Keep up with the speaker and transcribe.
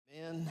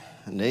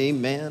And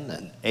amen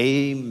and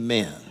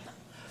amen.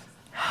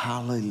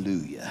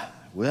 Hallelujah.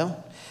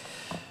 Well,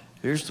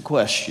 here's the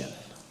question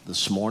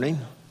this morning.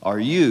 Are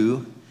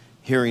you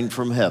hearing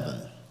from heaven?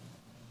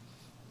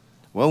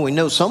 Well, we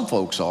know some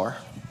folks are,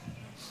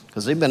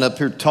 because they've been up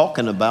here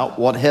talking about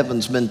what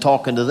heaven's been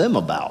talking to them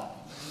about.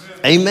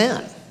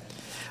 Amen.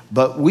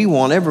 But we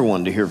want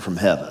everyone to hear from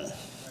heaven.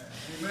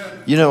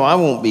 You know, I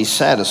won't be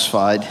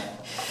satisfied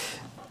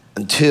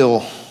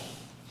until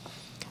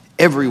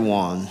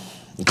everyone,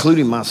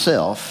 including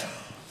myself,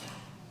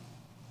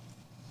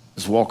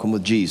 is walking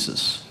with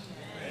Jesus,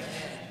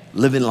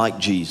 living like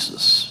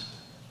Jesus,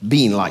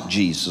 being like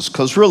Jesus.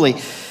 Because really,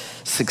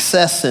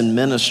 success in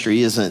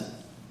ministry isn't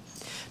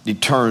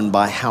determined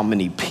by how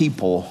many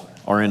people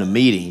are in a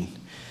meeting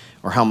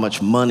or how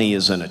much money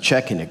is in a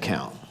checking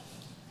account.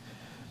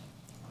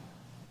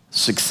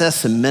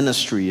 Success in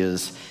ministry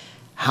is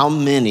how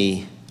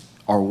many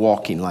are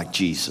walking like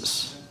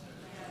Jesus.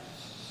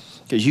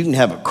 Because you can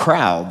have a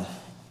crowd,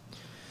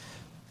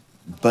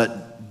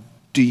 but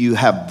do you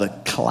have the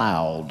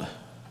cloud,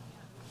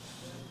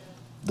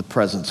 the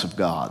presence of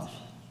God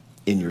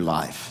in your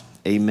life?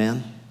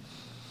 Amen?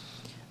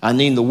 I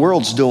mean, the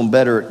world's doing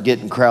better at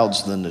getting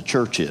crowds than the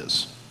church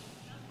is.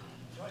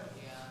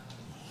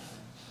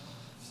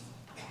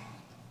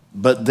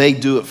 But they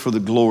do it for the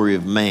glory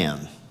of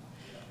man,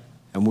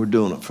 and we're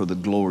doing it for the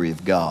glory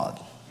of God.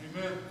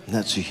 Amen. And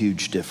that's a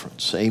huge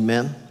difference.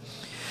 Amen?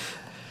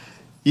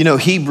 You know,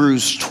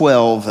 Hebrews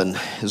 12, and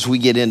as we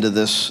get into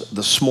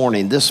this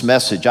morning, this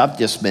message, I've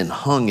just been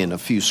hung in a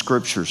few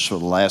scriptures for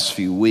the last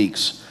few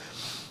weeks.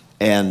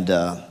 And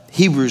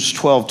Hebrews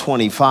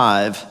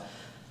 12:25,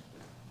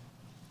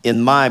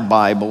 in my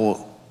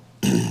Bible,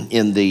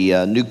 in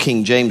the New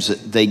King James,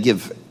 they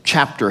give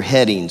chapter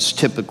headings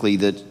typically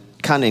that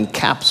kind of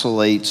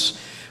encapsulates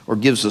or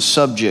gives a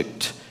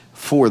subject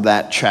for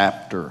that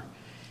chapter.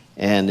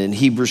 And in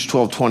Hebrews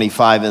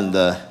 12:25 in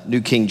the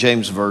New King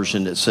James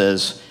Version, it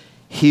says,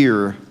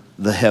 "Hear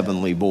the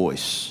heavenly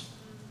voice."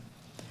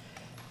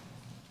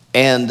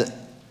 And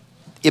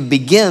it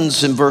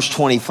begins in verse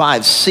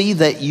 25, "See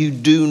that you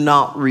do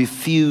not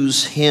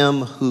refuse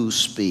him who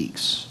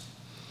speaks."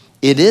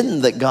 It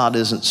isn't that God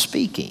isn't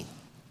speaking,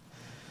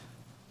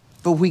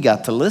 but we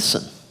got to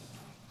listen.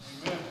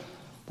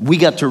 We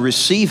got to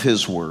receive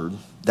his word,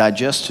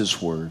 digest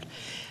his word,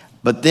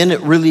 but then it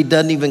really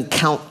doesn't even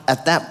count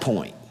at that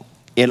point.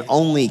 It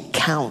only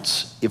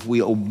counts if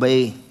we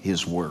obey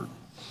his word.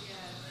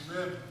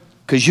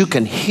 Because you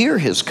can hear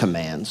his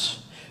commands.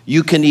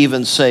 You can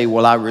even say,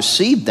 well, I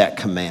received that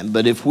command.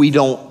 But if we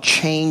don't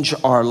change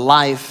our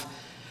life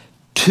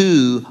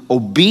to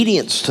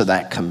obedience to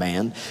that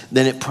command,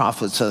 then it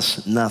profits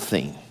us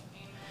nothing.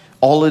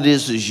 All it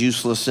is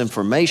useless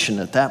information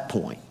at that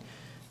point.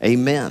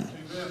 Amen.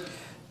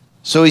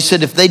 So he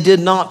said, if they did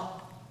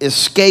not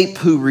escape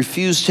who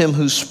refused him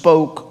who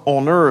spoke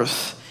on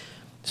earth,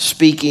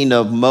 speaking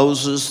of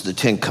Moses, the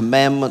 10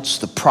 Commandments,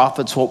 the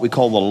prophets, what we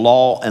call the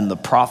law and the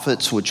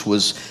prophets, which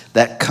was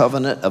that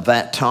covenant of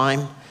that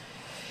time,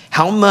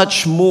 how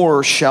much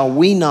more shall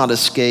we not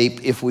escape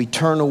if we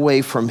turn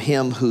away from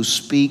him who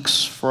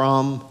speaks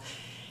from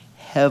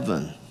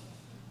heaven?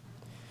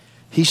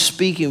 He's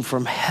speaking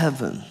from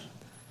heaven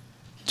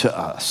to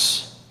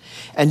us.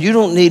 And you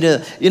don't need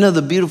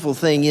the beautiful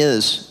thing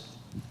is,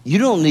 you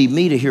don't need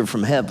me to hear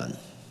from heaven.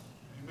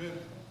 Amen.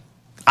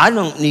 I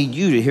don't need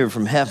you to hear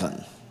from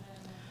heaven.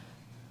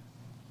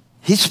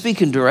 He's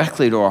speaking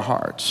directly to our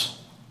hearts.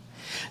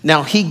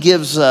 Now, he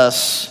gives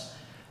us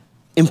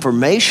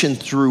information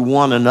through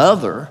one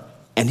another,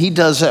 and he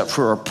does that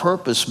for a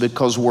purpose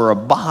because we're a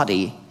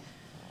body,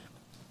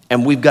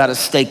 and we've got to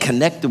stay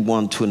connected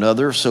one to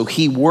another, so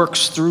he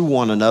works through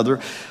one another.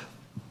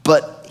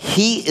 But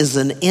he is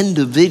an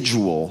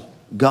individual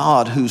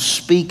God who's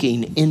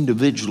speaking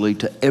individually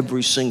to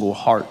every single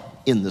heart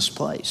in this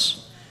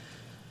place.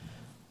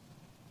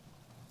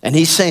 And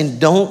he's saying,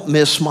 don't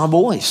miss my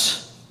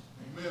voice.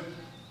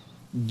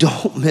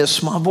 Don't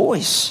miss my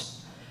voice.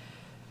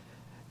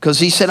 Because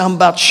he said, I'm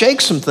about to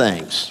shake some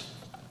things.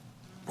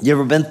 You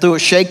ever been through a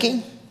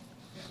shaking?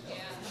 Yeah.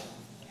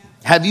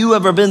 Have you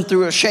ever been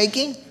through a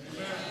shaking?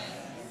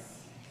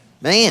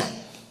 Man.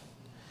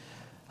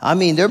 I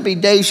mean, there'll be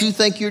days you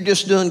think you're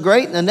just doing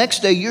great, and the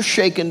next day you're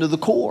shaken to the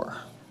core.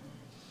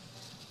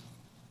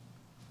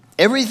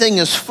 Everything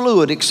is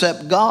fluid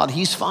except God.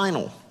 He's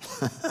final.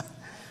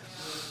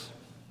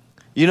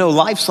 You know,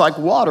 life's like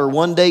water.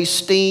 One day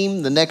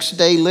steam, the next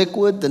day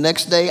liquid, the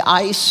next day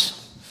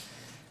ice.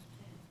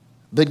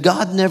 But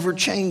God never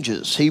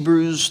changes.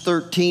 Hebrews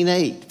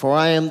 13:8, for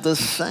I am the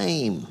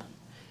same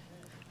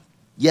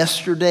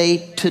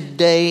yesterday,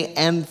 today,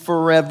 and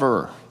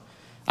forever.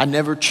 I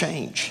never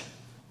change.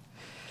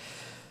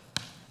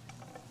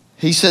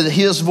 He said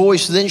his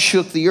voice then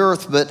shook the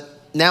earth, but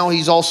now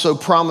he's also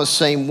promised,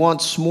 saying,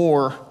 once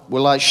more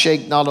will I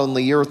shake not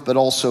only the earth, but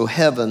also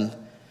heaven.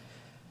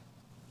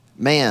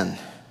 Man,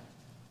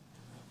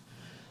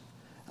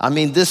 I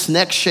mean, this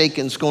next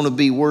shaking is going to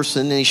be worse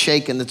than any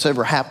shaking that's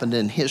ever happened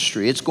in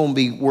history. It's going to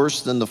be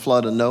worse than the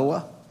flood of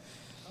Noah.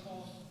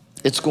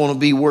 It's going to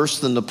be worse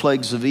than the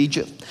plagues of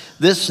Egypt.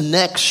 This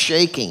next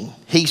shaking,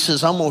 he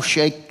says, I'm going to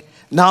shake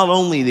not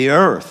only the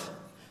earth,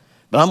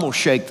 but I'm going to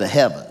shake the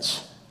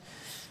heavens.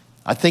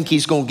 I think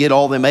he's going to get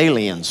all them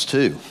aliens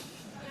too.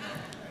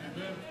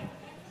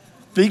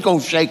 He's going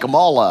to shake them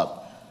all up.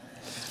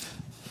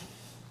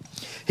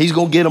 He's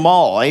going to get them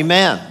all.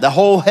 Amen. The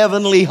whole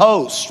heavenly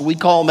host. We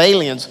call them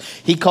aliens.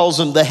 He calls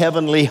them the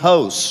heavenly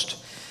host.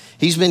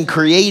 He's been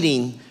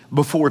creating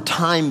before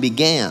time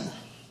began.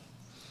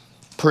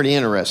 Pretty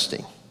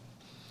interesting.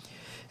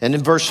 And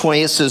in verse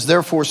 20 it says,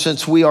 therefore,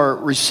 since we are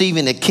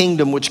receiving a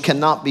kingdom which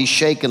cannot be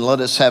shaken, let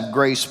us have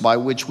grace by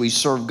which we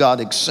serve God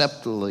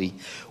acceptably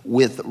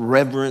with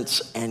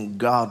reverence and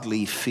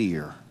godly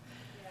fear.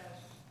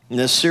 In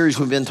this series,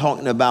 we've been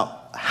talking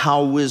about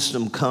how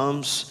wisdom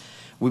comes.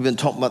 We've been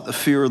talking about the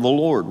fear of the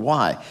Lord.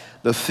 Why?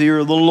 The fear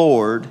of the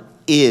Lord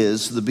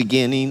is the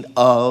beginning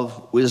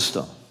of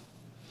wisdom.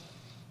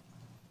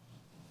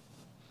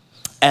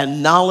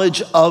 And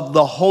knowledge of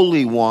the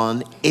Holy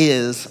One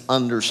is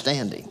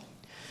understanding.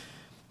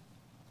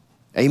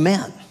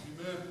 Amen.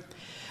 Amen.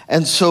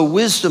 And so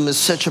wisdom is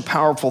such a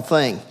powerful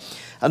thing.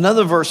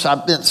 Another verse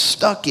I've been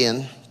stuck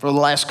in for the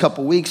last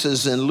couple weeks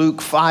is in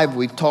Luke 5.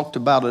 We've talked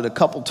about it a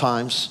couple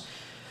times,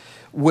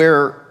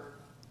 where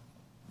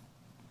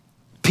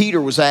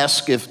Peter was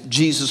asked if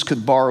Jesus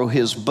could borrow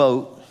his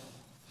boat.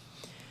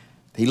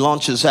 He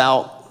launches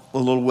out a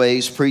little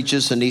ways,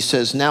 preaches, and he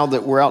says, now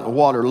that we're out in the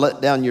water,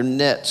 let down your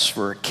nets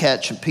for a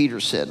catch. And Peter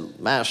said,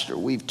 Master,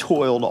 we've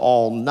toiled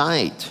all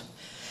night.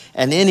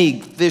 And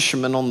any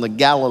fisherman on the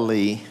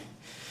Galilee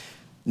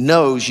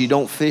knows you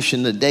don't fish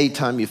in the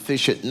daytime, you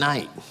fish at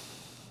night.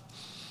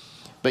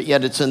 But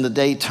yet it's in the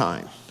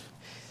daytime.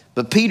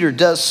 But Peter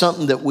does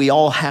something that we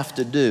all have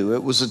to do.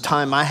 It was a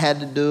time I had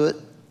to do it,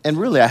 and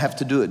really I have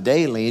to do it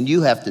daily, and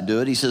you have to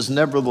do it. He says,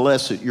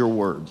 nevertheless, at your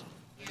word.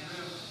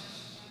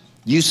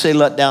 You say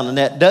let down the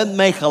net. Doesn't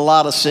make a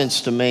lot of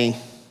sense to me,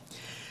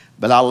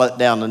 but I'll let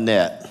down the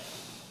net.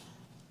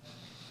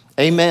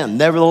 Amen.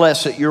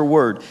 Nevertheless, at your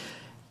word.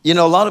 You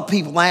know, a lot of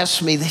people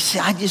ask me, they say,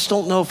 I just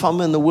don't know if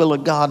I'm in the will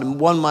of God. And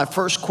one of my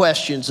first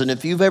questions, and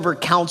if you've ever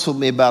counseled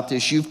me about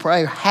this, you've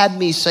probably had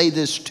me say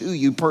this to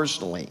you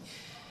personally.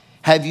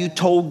 Have you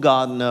told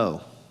God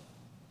no?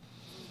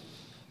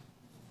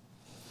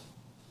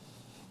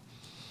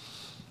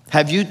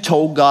 Have you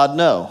told God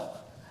no?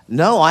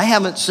 No, I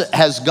haven't.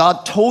 Has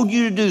God told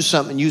you to do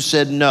something? You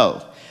said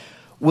no.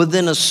 Well,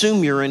 then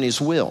assume you're in his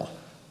will.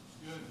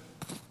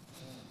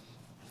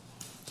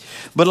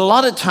 But a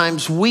lot of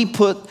times we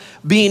put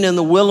being in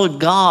the will of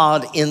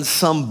God in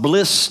some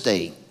bliss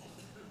state.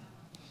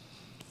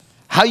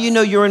 How you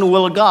know you're in the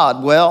will of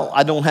God? Well,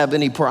 I don't have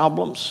any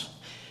problems.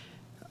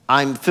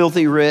 I'm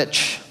filthy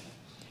rich,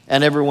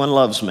 and everyone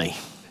loves me.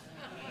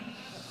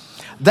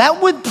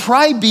 That would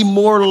probably be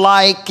more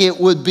like it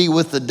would be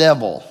with the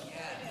devil,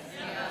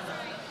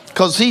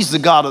 because he's the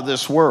god of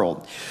this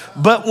world.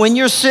 But when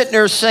you're sitting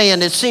there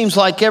saying, it seems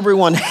like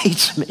everyone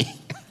hates me.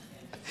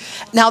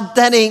 Now,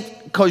 that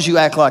ain't because you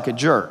act like a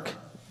jerk.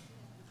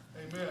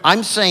 Amen.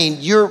 I'm saying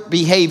you're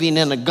behaving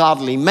in a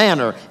godly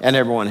manner and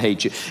everyone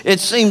hates you. It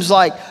seems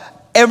like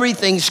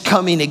everything's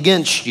coming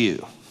against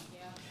you.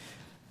 Yeah.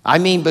 I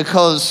mean,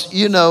 because,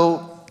 you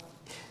know,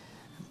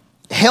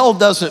 hell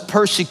doesn't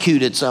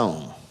persecute its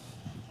own.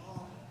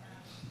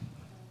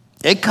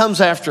 It comes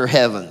after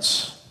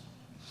heavens,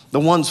 the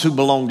ones who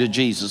belong to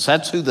Jesus.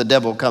 That's who the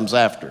devil comes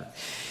after.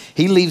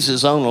 He leaves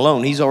his own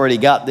alone. He's already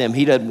got them.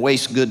 He doesn't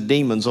waste good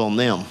demons on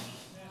them.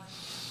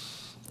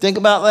 Think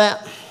about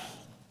that.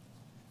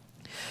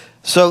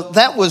 So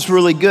that was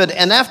really good.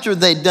 And after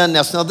they'd done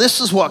this, now this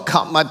is what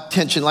caught my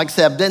attention. Like I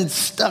said, I've been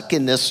stuck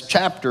in this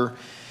chapter.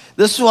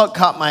 This is what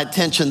caught my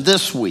attention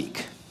this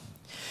week.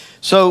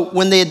 So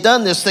when they had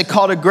done this, they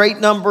caught a great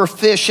number of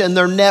fish and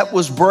their net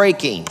was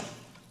breaking.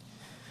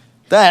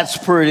 That's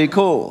pretty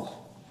cool.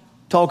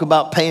 Talk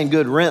about paying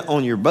good rent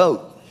on your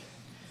boat.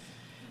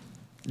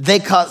 They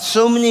caught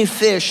so many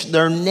fish,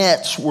 their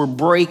nets were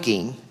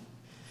breaking.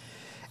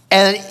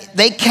 And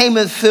they came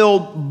and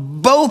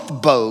filled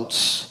both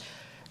boats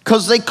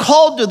because they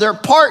called to their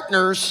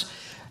partners,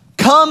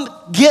 come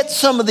get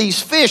some of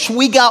these fish.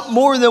 We got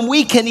more than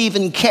we can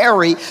even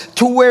carry,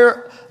 to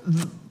where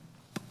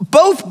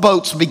both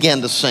boats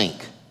began to sink.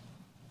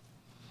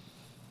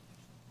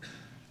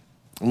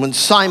 And when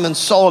Simon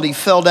saw it, he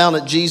fell down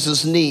at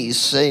Jesus' knees,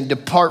 saying,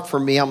 depart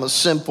from me, I'm a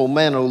sinful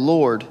man, O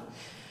Lord.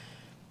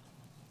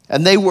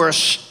 And they were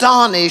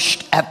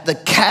astonished at the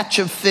catch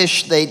of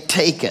fish they'd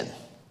taken.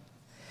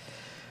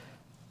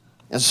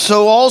 And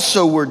so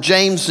also were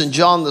James and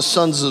John, the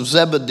sons of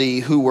Zebedee,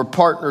 who were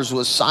partners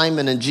with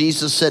Simon. And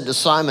Jesus said to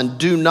Simon,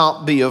 do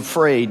not be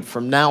afraid.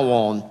 From now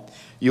on,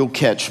 you'll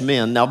catch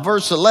men. Now,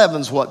 verse 11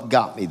 is what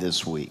got me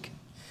this week.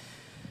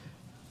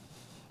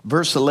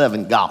 Verse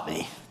 11 got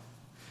me.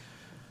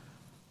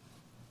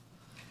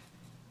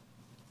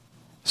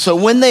 So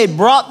when they had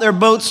brought their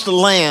boats to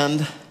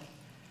land,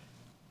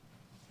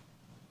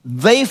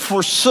 they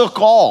forsook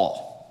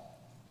all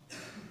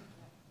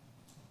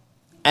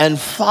and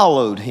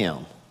followed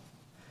him.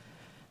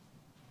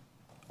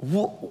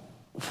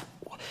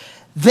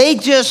 They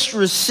just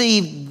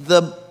received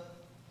the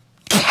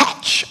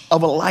catch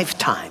of a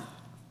lifetime.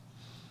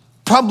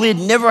 Probably had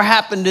never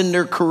happened in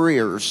their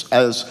careers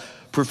as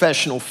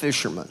professional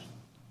fishermen.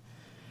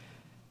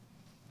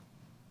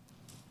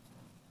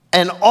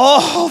 And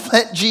all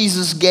that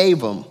Jesus gave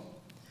them,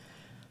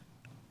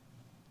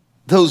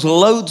 those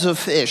loads of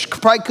fish,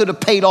 probably could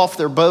have paid off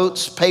their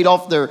boats, paid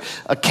off their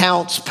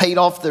accounts, paid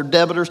off their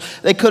debtors.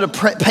 They could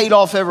have paid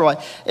off everyone.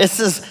 It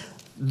says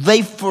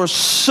they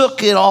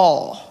forsook it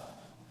all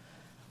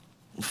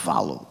and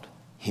followed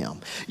him.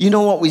 You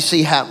know what we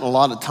see happen a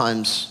lot of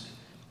times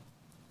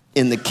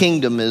in the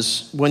kingdom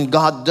is when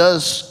God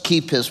does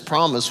keep his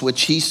promise,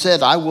 which he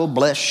said, I will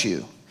bless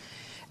you.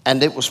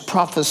 And it was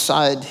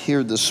prophesied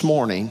here this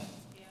morning.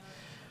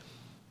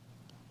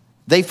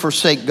 They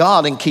forsake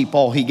God and keep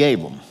all he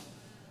gave them.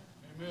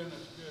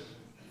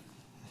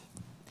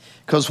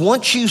 Because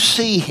once you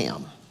see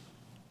him,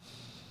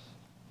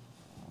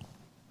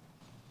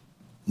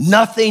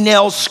 nothing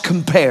else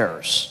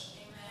compares.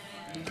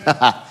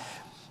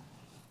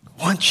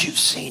 Once you've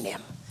seen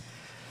him,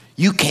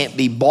 you can't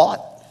be bought.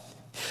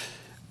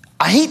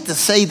 I hate to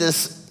say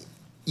this,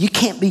 you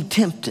can't be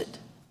tempted.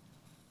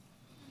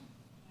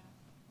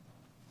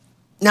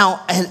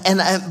 Now,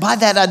 and by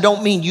that I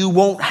don't mean you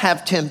won't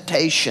have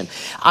temptation.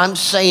 I'm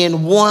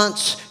saying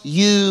once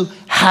you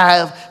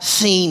have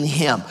seen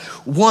him,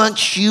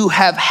 once you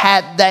have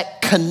had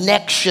that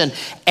connection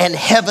and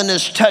heaven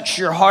has touched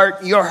your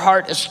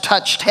heart has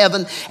touched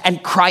heaven,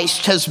 and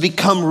Christ has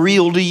become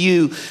real to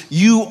you,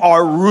 you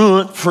are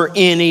ruined for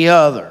any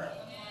other.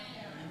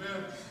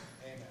 Amen.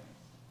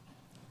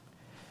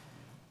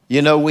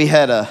 You know, we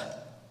had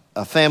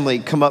a family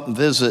come up and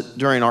visit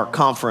during our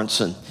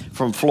conference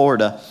from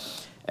Florida.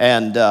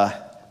 And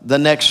the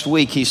next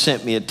week he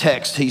sent me a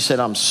text. He said,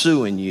 I'm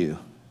suing you.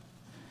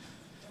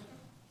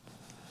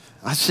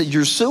 I said,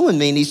 you're suing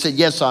me? And he said,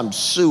 yes, I'm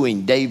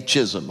suing Dave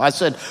Chisholm. I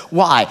said,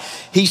 why?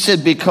 He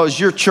said, because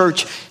your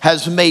church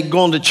has made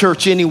going to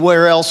church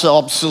anywhere else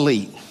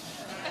obsolete.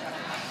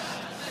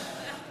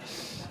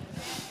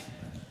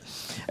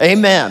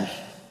 Amen.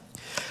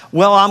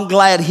 Well, I'm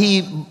glad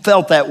he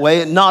felt that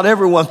way. Not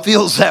everyone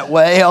feels that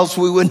way, else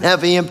we wouldn't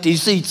have empty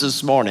seats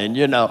this morning,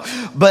 you know.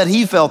 But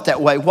he felt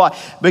that way. Why?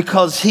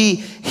 Because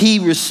he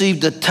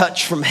received a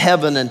touch from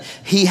heaven, and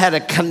he had a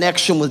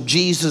connection with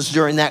Jesus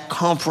during that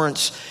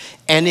conference,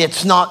 and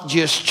it's not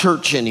just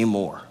church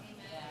anymore.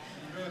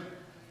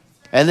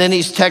 And then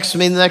he's texted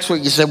me the next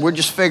week. He said, we're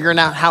just figuring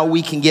out how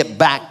we can get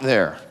back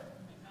there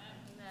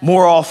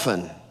more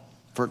often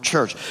for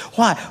church.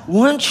 Why?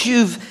 Once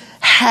you've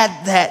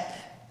had that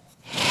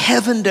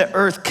heaven to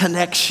earth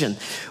connection,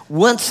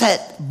 once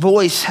that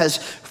voice has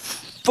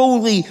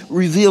fully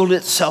revealed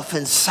itself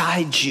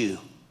inside you,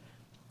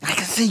 like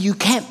I said, you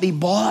can't be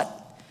bought.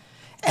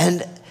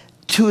 And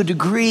to a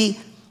degree,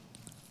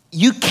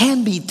 you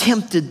can be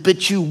tempted,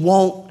 but you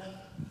won't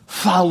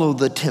follow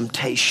the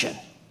temptation.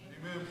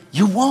 Amen.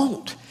 You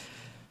won't.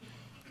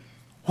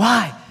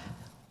 Why?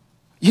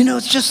 You know,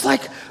 it's just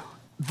like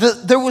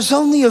there was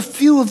only a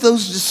few of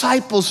those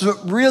disciples that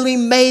really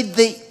made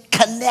the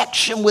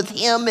connection with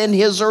him in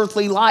his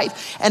earthly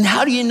life. And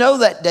how do you know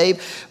that,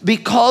 Dave?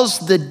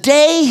 Because the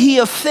day he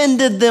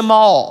offended them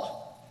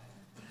all,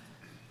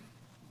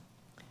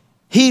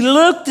 he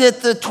looked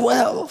at the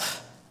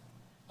 12.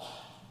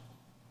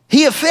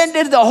 He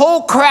offended the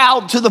whole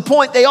crowd to the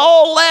point they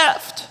all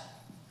left.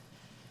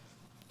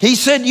 He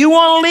said, you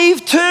want to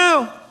leave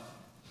too?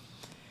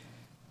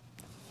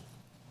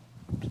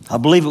 I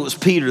believe it was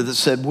Peter that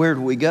said, where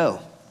do we go?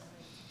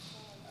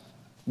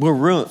 We're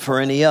ruined for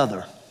any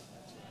other.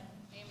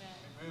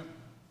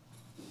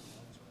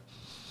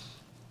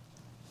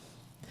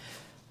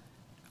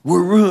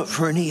 We're ruined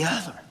for any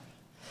other.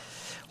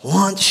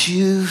 Once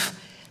you've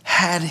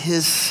had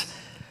his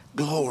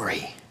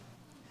glory.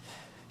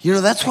 You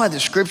know, that's why the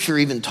scripture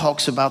even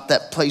talks about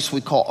that place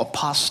we call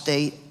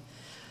apostate,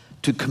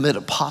 to commit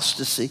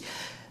apostasy.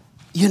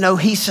 You know,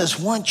 he says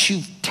once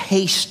you've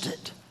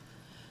tasted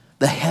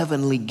the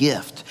heavenly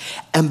gift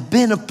and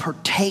been a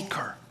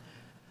partaker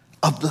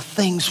of the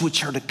things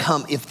which are to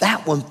come, if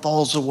that one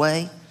falls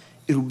away,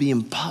 it'll be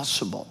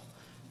impossible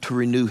to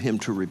renew him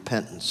to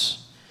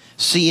repentance,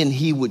 seeing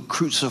he would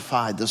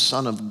crucify the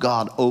Son of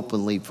God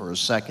openly for a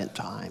second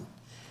time.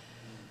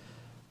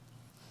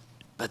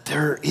 But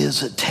there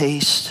is a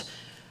taste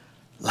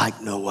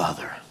like no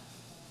other.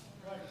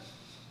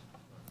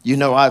 You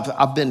know,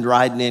 I've been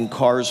riding in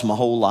cars my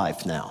whole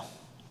life now.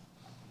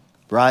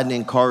 Riding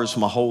in cars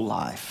my whole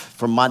life.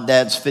 From my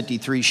dad's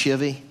 53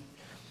 Chevy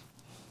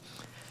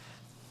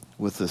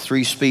with the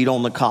 3-speed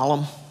on the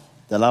column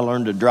that I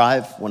learned to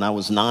drive when I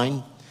was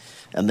 9,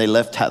 and they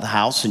left the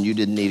house and you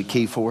didn't need a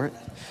key for it.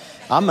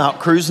 I'm out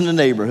cruising the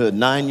neighborhood,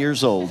 9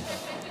 years old,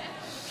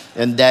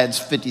 and Dad's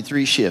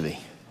 53 Chevy.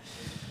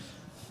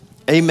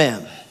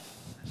 Amen.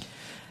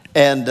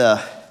 And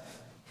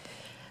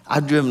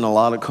I've driven a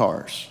lot of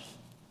cars.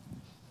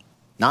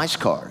 Nice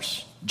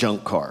cars,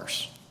 junk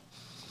cars.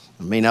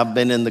 I mean, I've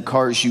been in the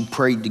cars you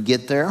prayed to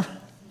get there.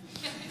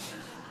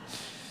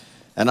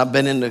 And I've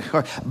been in the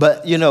car.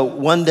 But, you know,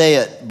 one day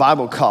at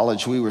Bible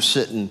college, we were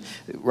sitting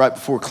right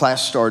before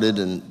class started,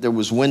 and there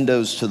was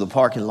windows to the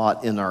parking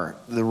lot in the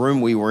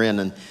room we were in.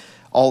 And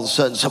all of a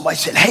sudden, somebody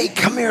said, hey,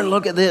 come here and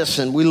look at this.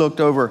 And we looked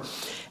over,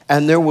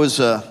 and there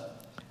was a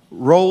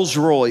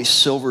Rolls-Royce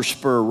Silver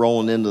Spur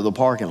rolling into the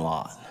parking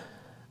lot.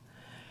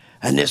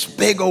 And this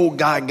big old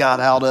guy got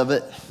out of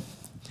it.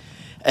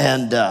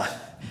 And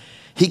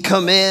he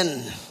come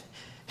in.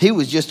 He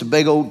was just a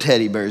big old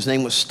teddy bear. His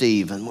name was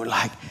Steve. And we're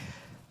like,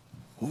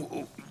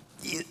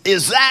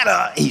 is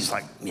that he's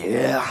like,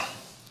 yeah.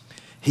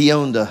 He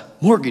owned a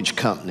mortgage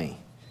company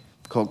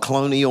called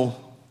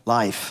Colonial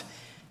Life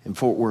in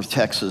Fort Worth,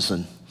 Texas.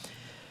 And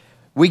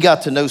we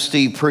got to know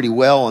Steve pretty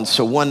well. And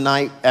so one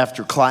night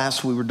after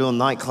class, we were doing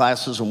night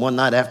classes. And one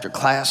night after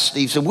class,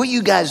 Steve said, what are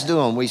you guys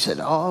doing? We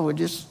said, oh, we're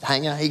just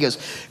hanging out. He goes,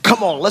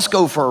 come on, let's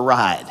go for a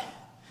ride.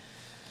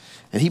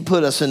 And he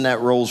put us in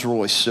that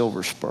Rolls-Royce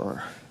Silver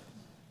Spur.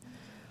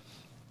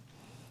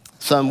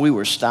 Son, we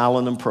were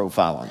styling and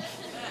profiling.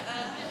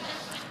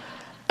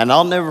 And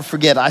I'll never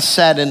forget, I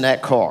sat in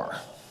that car.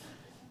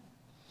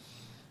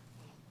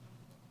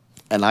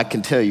 And I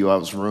can tell you I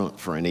was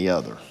ruined for any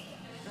other.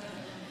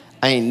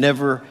 I ain't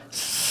never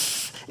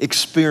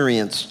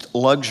experienced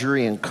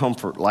luxury and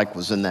comfort like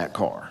was in that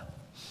car.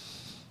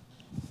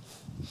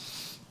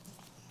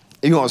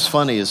 You know what's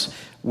funny is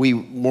we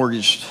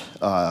mortgaged,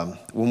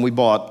 when we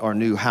bought our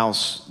new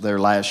house there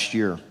last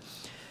year,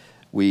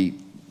 we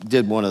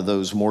did one of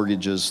those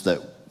mortgages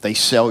that they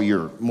sell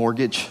your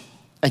mortgage.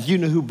 And you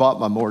know who bought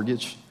my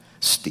mortgage?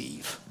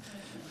 Steve.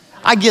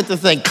 I get to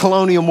think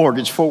Colonial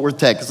Mortgage, Fort Worth,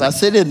 Texas. I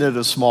said, isn't it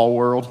a small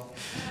world?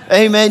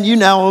 Hey, man, you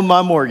now own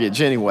my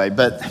mortgage anyway.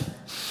 But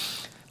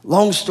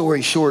long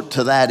story short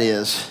to that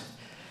is,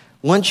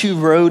 once you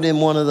rode in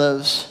one of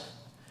those,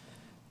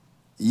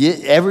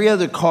 every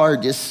other car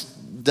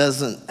just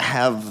doesn't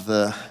have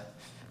the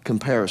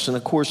comparison.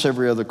 Of course,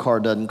 every other car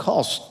doesn't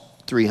cost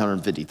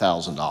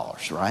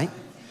 $350,000, right?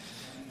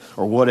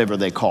 Or whatever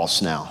they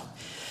cost now.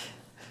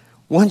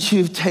 Once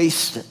you've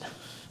tasted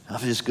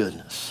of his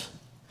goodness,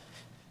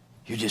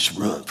 you're just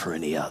ruined for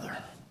any other.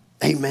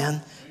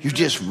 Amen? You're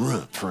just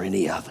ruined for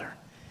any other.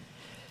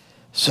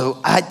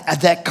 So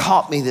that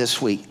caught me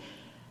this week.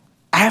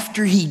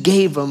 After he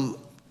gave them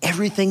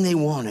everything they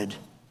wanted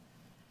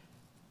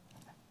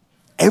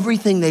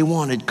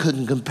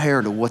couldn't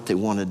compare to what they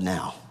wanted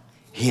now.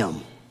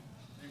 Him.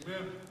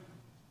 Amen.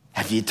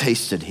 Have you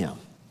tasted him?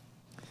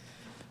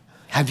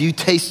 Have you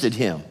tasted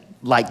him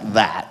like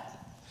that?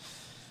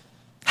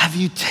 Have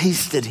you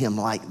tasted him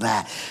like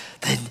that?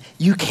 Then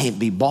you can't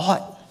be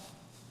bought.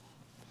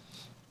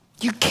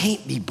 You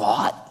can't be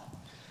bought.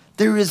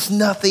 There is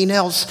nothing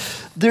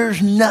else.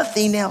 There's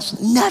nothing else.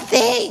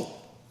 Nothing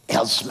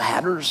else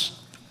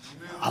matters.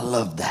 Amen. I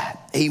love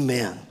that.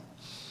 Amen.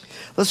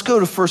 Let's go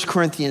to 1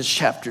 Corinthians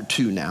chapter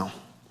 2 now.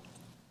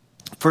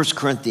 1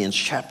 Corinthians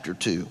chapter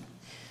 2.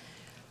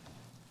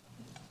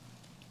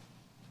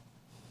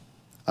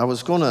 I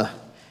was going to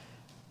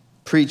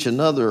preach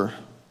another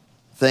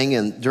thing,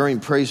 and during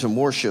praise and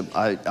worship,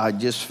 I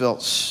just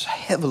felt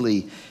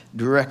heavily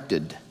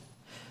directed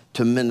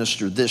to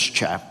minister this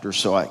chapter,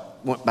 so I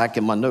went back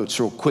in my notes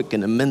real quick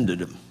and amended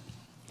them.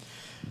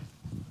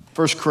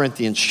 1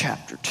 Corinthians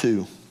chapter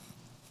 2.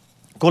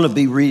 I'm going to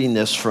be reading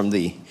this from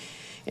the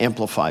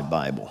Amplified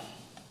Bible.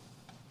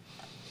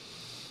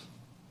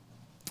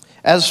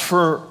 As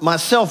for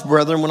myself,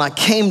 brethren, when I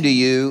came to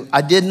you,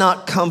 I did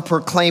not come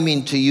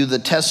proclaiming to you the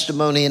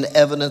testimony and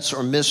evidence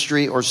or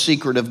mystery or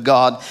secret of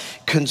God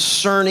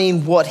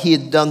concerning what he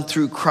had done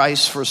through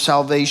Christ for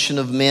salvation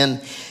of men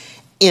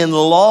in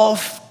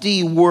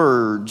lofty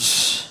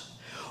words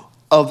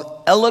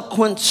of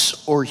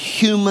eloquence or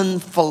human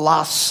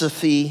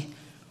philosophy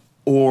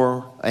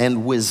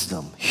and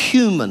wisdom.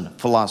 Human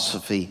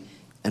philosophy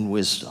and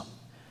wisdom.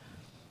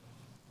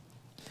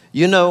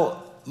 You know,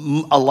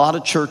 a lot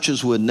of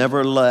churches would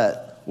never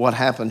let what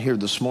happened here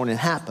this morning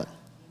happen.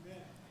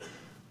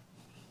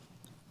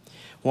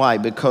 Why?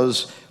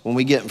 Because when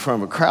we get in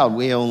front of a crowd,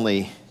 we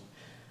only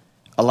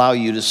allow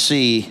you to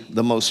see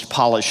the most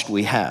polished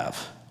we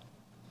have.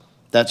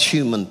 That's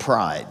human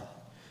pride.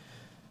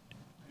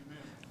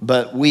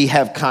 But we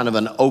have kind of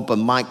an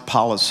open mic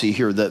policy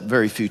here that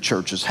very few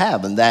churches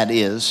have, and that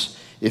is,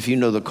 if you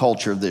know the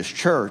culture of this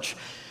church,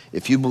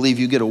 if you believe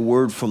you get a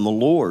word from the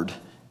Lord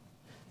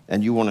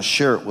and you want to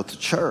share it with the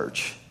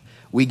church,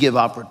 we give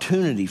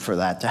opportunity for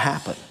that to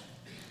happen.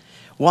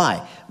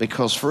 Why?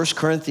 Because 1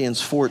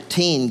 Corinthians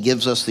 14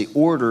 gives us the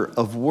order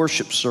of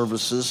worship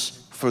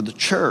services for the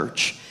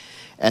church.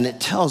 And it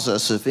tells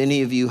us if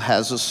any of you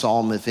has a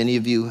psalm, if any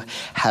of you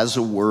has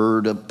a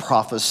word, a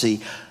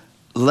prophecy,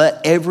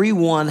 let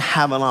everyone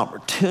have an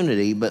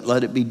opportunity, but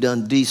let it be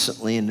done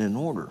decently and in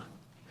order.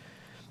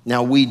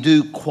 Now, we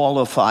do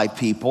qualify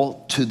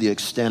people to the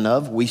extent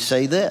of, we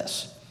say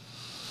this.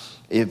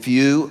 If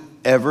you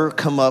ever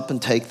come up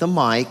and take the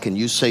mic and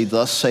you say,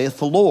 thus saith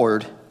the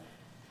Lord,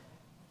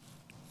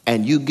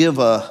 and you give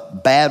a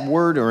bad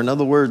word, or in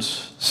other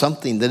words,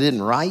 something that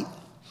isn't right,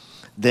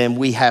 then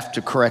we have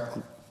to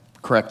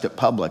Correct it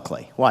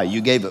publicly. Why?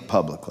 You gave it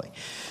publicly.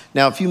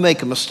 Now, if you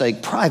make a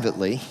mistake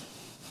privately,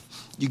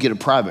 you get a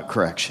private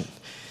correction.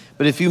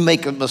 But if you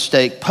make a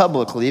mistake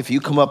publicly, if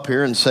you come up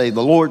here and say,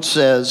 the Lord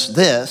says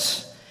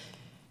this,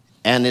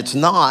 and it's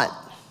not,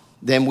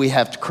 then we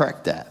have to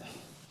correct that.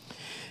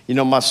 You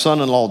know, my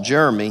son-in-law,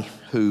 Jeremy,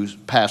 who's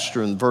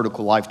pastor in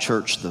Vertical Life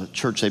Church, the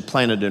church they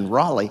planted in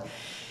Raleigh,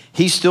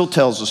 he still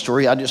tells the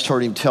story. I just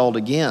heard him tell it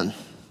again.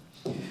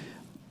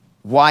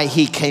 Why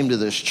he came to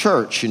this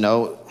church, you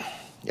know,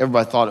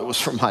 everybody thought it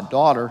was for my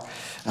daughter.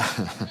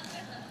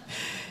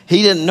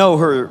 He didn't know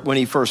her when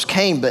he first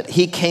came, but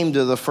he came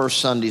to the first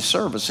Sunday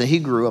service, and he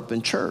grew up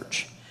in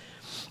church.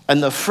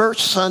 And the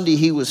first Sunday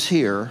he was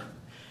here,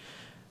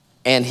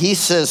 and he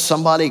says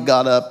somebody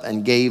got up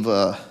and gave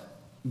a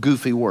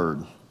goofy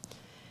word.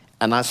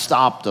 And I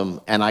stopped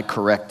him, and I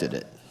corrected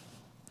it.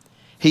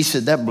 He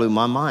said, that blew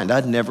my mind.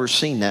 I'd never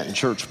seen that in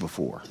church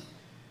before.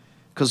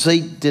 Because they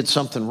did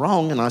something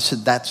wrong, and I said,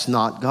 that's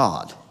not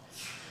God.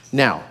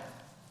 Now,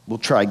 we'll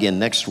try again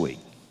next week.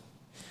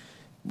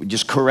 We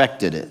just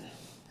corrected it.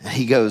 And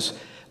he goes,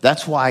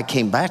 that's why I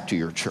came back to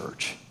your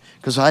church.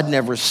 Because I'd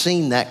never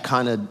seen that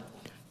kind of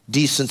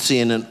decency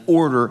and an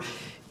order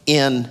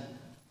in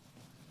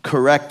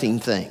correcting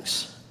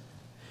things.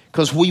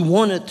 Because we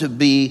want it to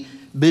be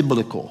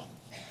biblical.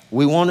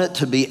 We want it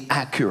to be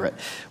accurate.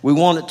 We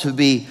want it to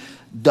be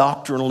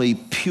doctrinally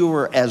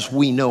pure as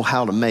we know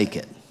how to make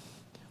it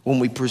when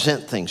we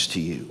present things to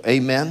you.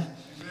 Amen?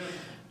 Amen.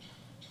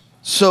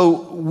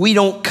 So we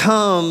don't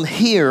come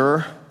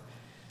here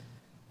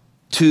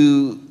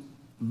to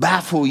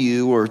baffle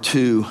you or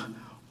to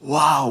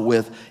wow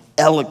with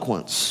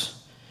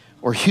eloquence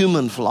or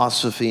human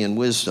philosophy and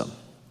wisdom.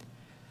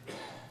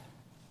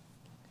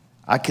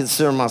 I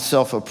consider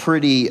myself a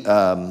pretty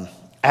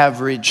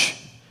average,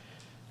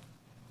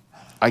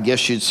 I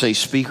guess you'd say,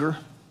 speaker.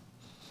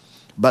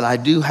 But I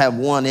do have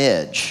one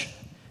edge.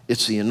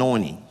 It's the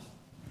anointing.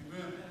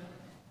 Amen.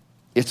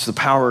 It's the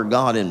power of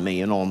God in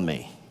me and on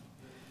me.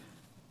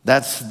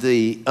 That's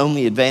the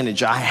only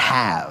advantage I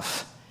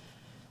have.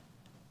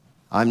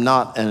 I'm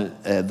not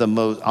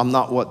I'm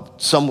not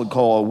what some would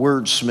call a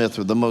wordsmith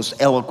or the most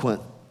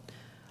eloquent,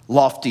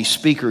 lofty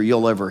speaker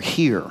you'll ever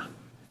hear.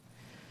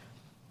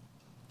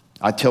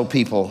 I tell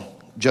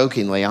people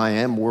jokingly, I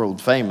am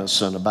world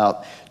famous in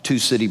about 2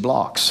 city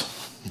blocks.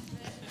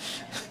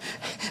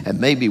 And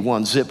maybe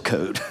 1 zip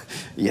code,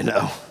 you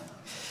know.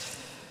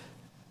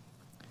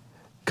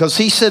 Because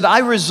he said, I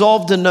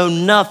resolved to know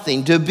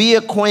nothing, to be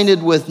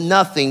acquainted with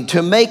nothing,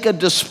 to make a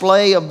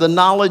display of the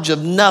knowledge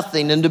of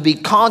nothing, and to be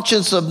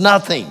conscious of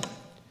nothing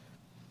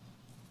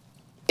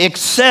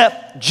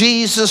except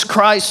Jesus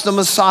Christ the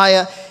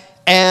Messiah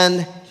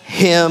and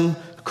him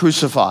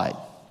crucified.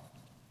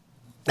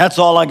 That's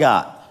all I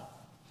got.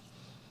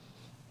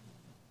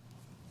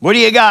 What do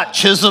you got,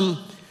 Chisholm?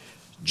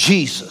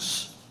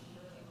 Jesus.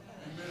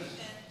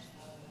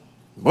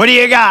 What do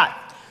you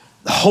got?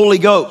 The Holy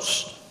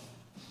Ghost.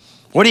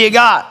 What do you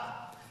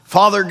got?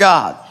 Father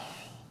God.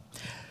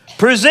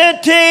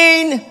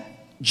 Presenting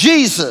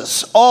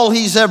Jesus, all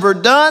he's ever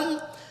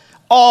done,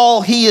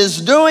 all he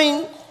is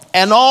doing,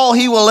 and all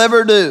he will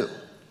ever do.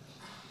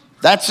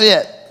 That's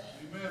it.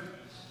 Amen.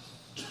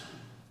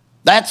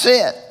 That's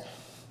it.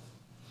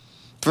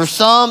 For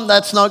some,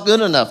 that's not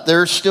good enough.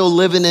 They're still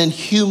living in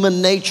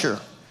human nature.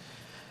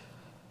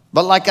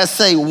 But like I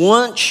say,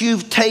 once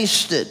you've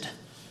tasted,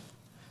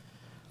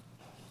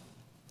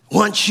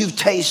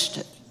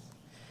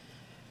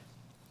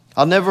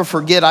 I'll never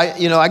forget,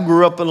 I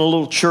grew up in a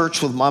little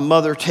church with my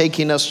mother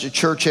taking us to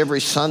church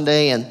every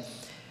Sunday, and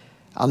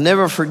I'll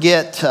never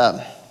forget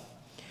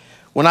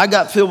when I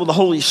got filled with the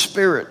Holy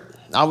Spirit.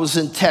 I was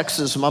in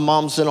Texas, my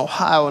mom's in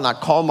Ohio, and I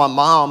called my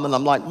mom, and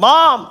I'm like,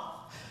 Mom,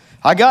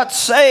 I got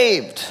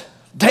saved.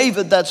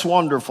 David, that's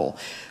wonderful.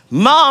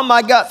 Mom,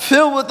 I got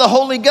filled with the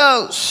Holy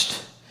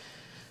Ghost.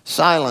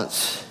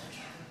 Silence.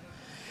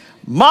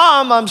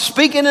 Mom, I'm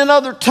speaking in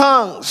other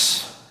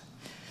tongues.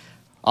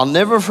 I'll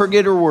never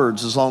forget her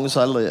words as long as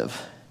I live.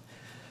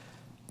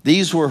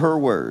 These were her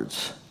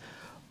words.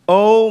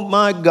 Oh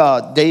my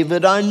God,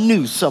 David, I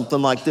knew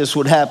something like this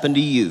would happen to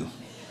you.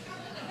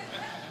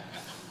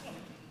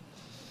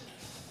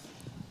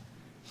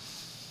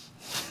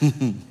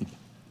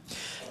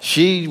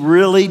 She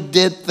really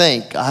did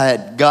think I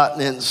had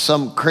gotten in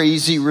some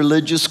crazy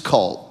religious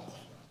cult.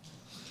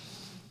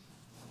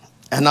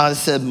 And I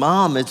said,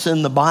 Mom, it's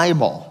in the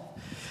Bible.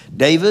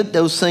 David,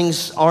 those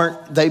things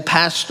they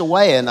passed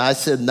away. And I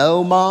said,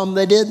 no, Mom,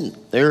 they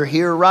didn't. They're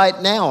here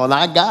right now, and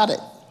I got it.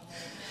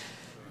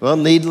 Well,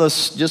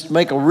 needless, just to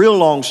make a real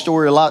long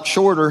story a lot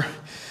shorter,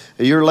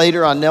 a year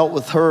later, I knelt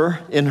with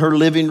her in her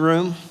living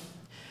room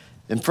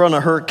in front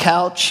of her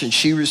couch, and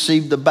she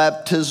received the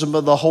baptism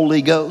of the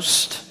Holy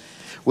Ghost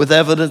with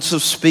evidence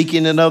of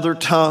speaking in other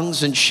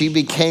tongues, and she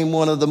became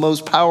one of the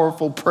most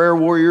powerful prayer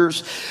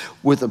warriors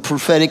with a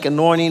prophetic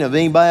anointing of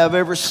anybody I've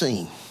ever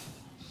seen.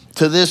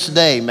 To this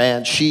day,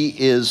 man, she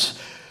is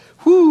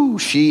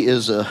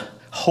a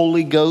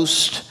Holy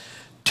Ghost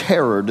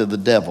terror to the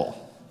devil.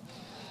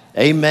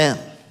 Amen.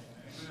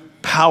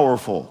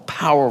 Powerful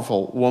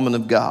powerful woman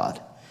of God.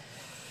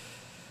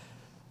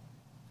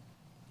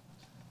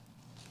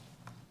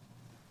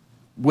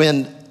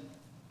 When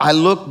I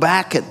look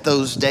back at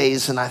those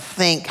days and I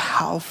think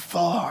how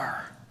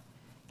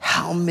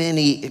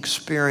many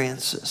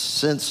experiences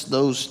since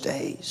those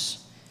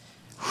days.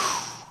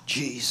 Whew,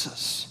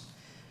 Jesus.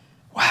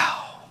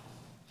 Wow.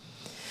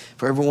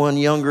 For everyone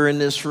younger in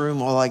this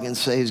room, all I can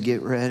say is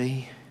get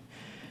ready.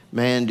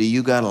 Man, do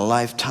you got a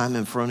lifetime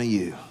in front of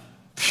you.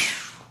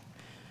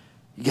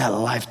 You got a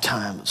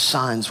lifetime of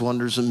signs,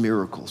 wonders, and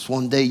miracles.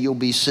 One day you'll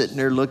be sitting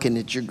there looking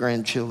at your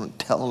grandchildren,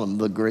 telling them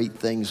the great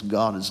things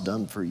God has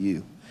done for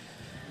you.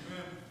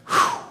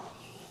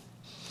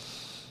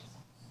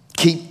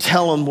 Keep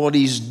telling what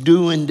he's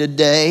doing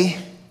today,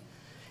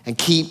 and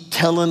keep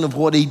telling of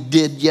what he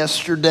did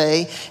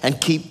yesterday,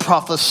 and keep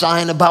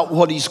prophesying about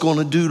what he's going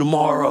to do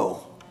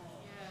tomorrow.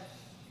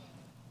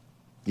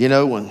 You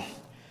know, when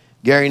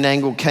Gary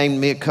Nangle came to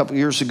me a couple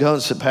years ago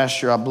and said,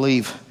 Pastor, I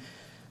believe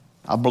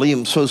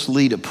I'm supposed to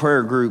lead a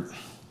prayer group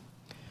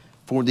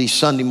for these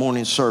Sunday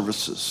morning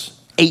services.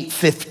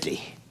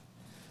 8:50.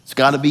 It's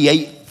got to be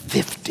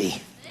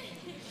 8:50.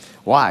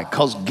 Why?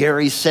 Because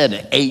Gary said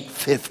it,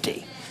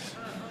 8:50.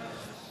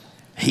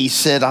 He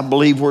said, I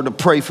believe we're to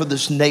pray for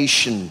this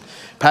nation.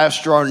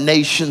 Pastor, our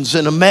nation's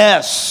in a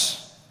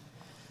mess.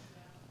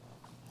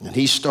 And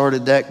he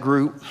started that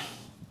group.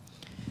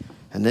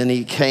 And then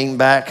he came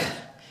back a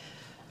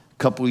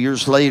couple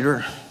years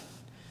later.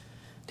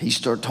 He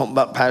started talking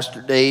about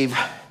Pastor Dave.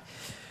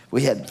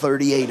 We had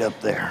 38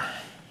 up there.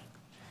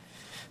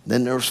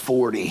 Then there's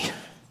 40.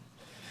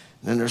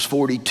 Then there's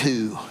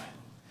 42.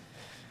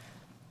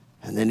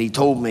 And then he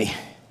told me,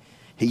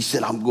 he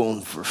said, I'm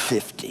going for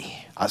 50.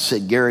 I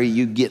said, Gary,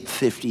 you get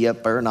 50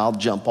 up there and I'll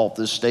jump off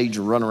this stage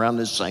and run around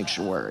this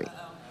sanctuary.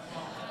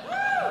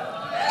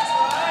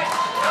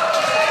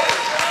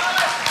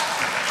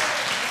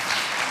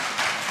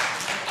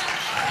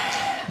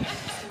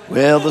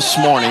 Well, this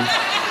morning,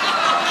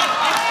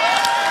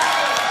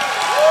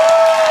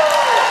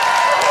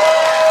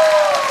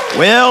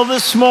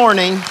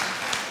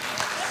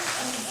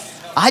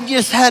 I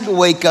just had to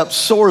wake up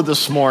sore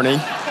this morning.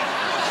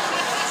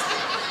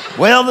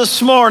 Well,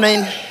 this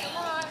morning,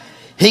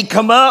 he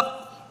come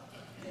up,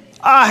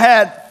 I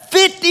had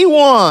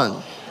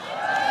 51.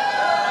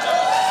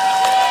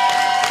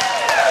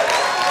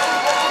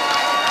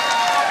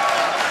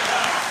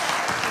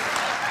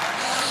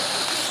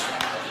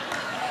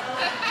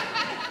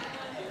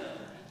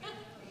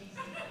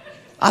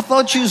 I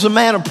thought you was a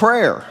man of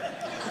prayer.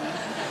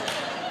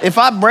 If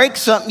I break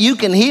something, you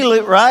can heal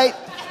it, right?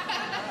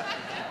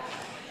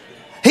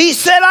 He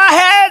said I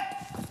had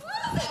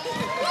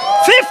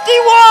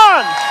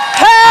 51.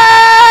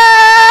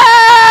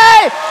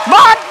 Hey!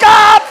 My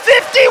God,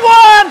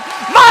 51!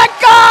 My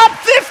God,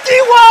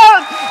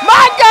 51!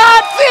 My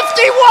God,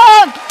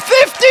 51!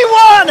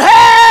 51!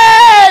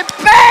 Hey!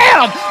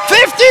 Bam!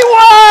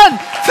 51!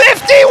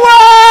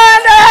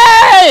 51!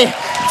 Hey!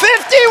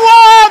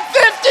 51!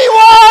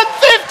 51!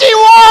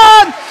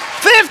 51!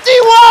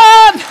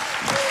 51!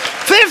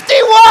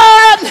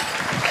 51!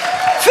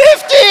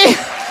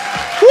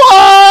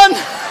 51!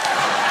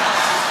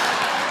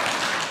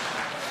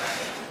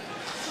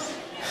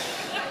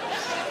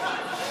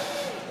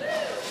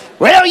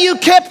 Well, you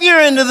kept your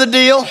end of the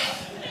deal.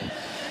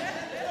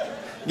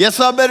 Guess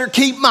I better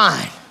keep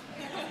mine.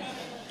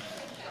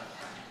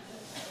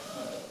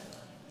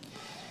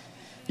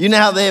 You know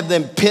how they have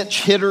them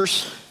pitch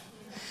hitters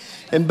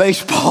in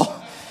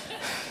baseball?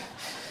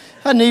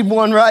 I need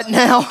one right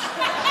now.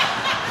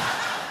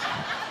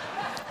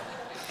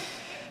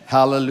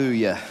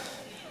 Hallelujah.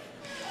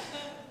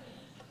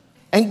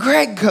 And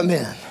Greg come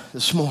in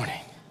this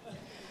morning.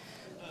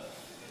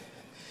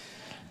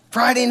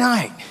 Friday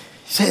night,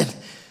 said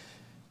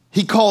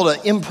he called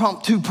an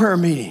impromptu prayer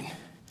meeting,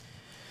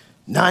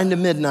 9 to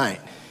midnight.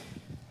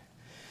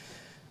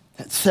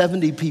 Had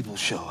 70 people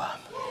show up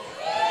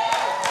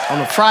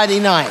on a Friday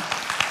night.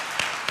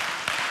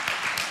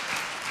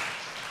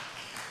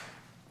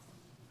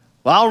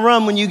 Well, I'll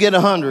run when you get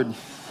 100.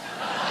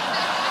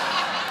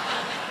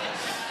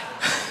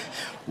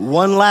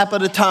 One lap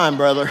at a time,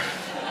 brother.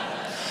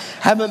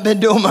 Haven't been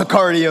doing my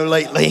cardio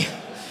lately.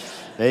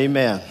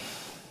 Amen.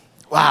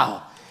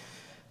 Wow.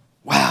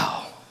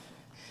 Wow.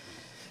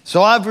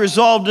 So I've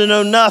resolved to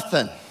know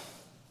nothing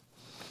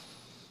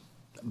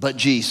but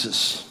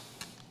Jesus.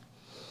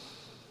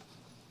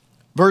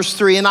 Verse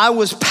 3, and I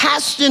was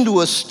passed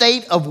into a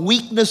state of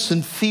weakness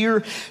and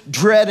fear,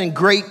 dread, and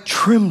great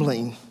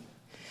trembling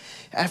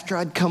after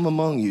I'd come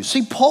among you.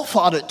 See, Paul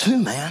fought it too,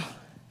 man.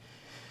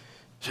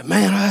 He said,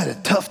 man, I had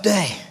a tough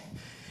day.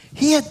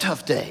 He had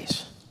tough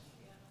days.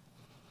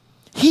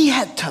 He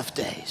had tough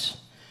days.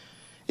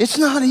 It's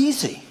not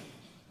easy.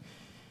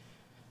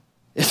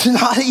 It's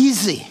not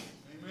easy.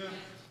 Amen.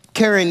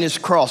 Carrying this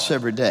cross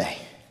every day.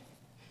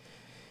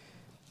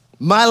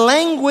 My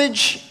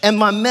language and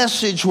my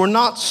message were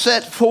not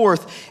set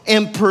forth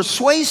in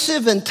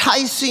persuasive,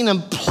 enticing,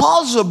 and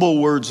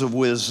plausible words of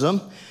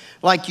wisdom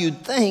like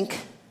you'd think,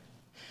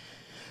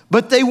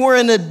 but they were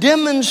in a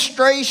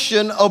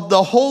demonstration of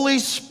the Holy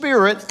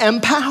Spirit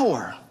and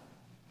power.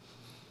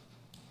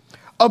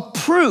 A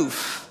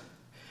proof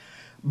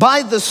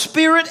by the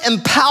Spirit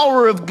and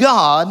power of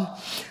God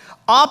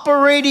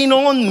operating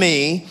on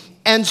me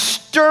and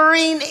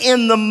stirring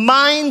in the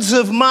minds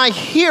of my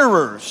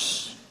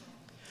hearers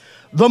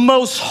the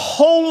most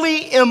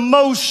holy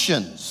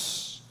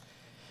emotions,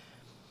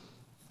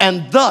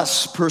 and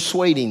thus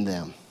persuading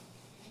them.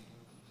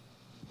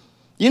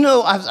 You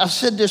know, I've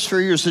said this for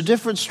years, the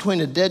difference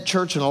between a dead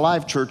church and a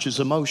live church is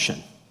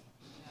emotion.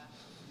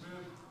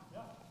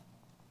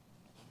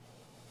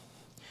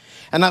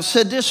 And I've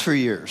said this for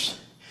years.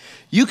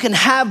 You can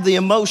have the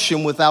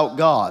emotion without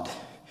God,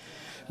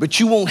 but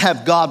you won't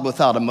have God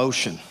without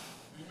emotion.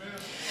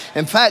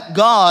 In fact,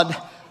 God,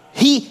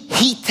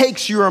 He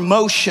takes your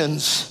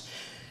emotions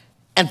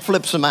and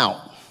flips them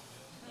out.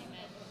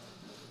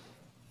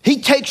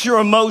 He takes your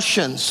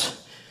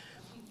emotions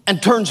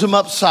and turns them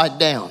upside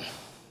down.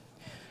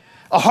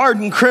 A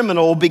hardened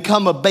criminal will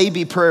become a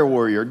baby prayer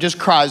warrior, just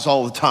cries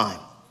all the time.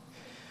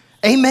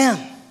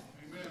 Amen.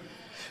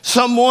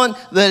 Someone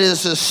that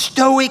is a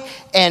stoic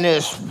and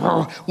is,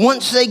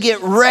 once they get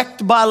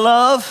wrecked by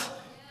love,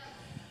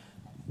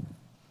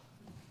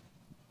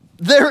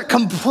 they're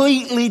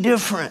completely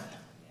different.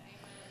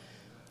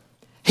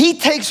 He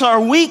takes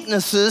our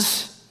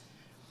weaknesses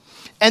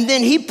and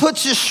then He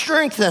puts His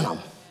strength in them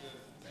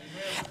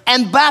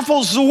and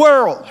baffles the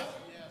world.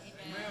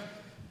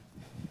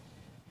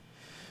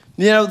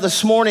 You know,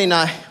 this morning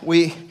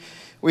we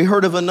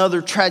heard of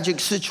another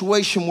tragic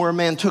situation where a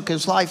man took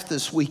his life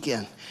this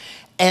weekend.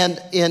 And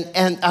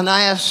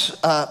I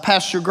asked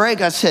Pastor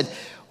Greg, I said,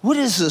 what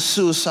is the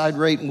suicide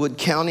rate in Wood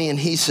County? And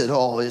he said,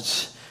 oh,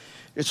 it's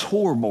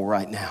horrible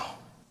right now.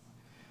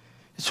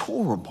 It's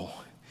horrible.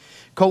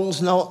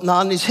 Colton's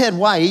nodding his head.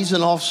 Why? He's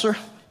an officer.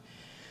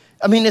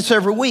 I mean, it's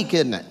every week,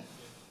 isn't it?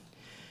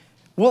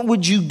 What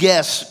would you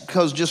guess,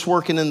 because just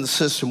working in the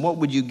system, what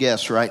would you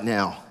guess right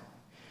now?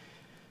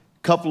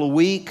 Couple of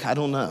weeks? I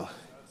don't know.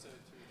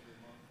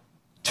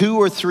 2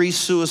 or 3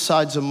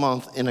 suicides a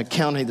month in a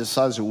county the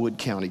size of Wood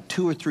County.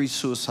 2 or 3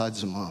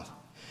 suicides a month.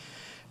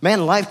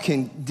 Man, life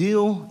can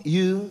deal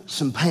you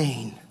some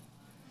pain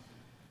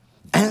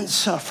and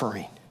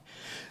suffering.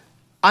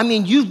 I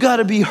mean, you've got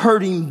to be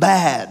hurting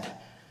bad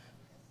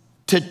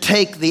to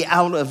take the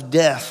out of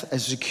death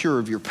as the cure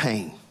of your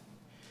pain.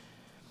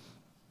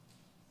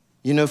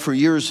 You know, for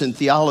years in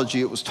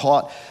theology, it was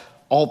taught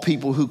all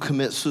people who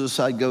commit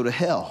suicide go to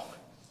hell.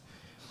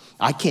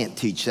 I can't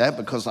teach that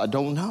because I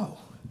don't know.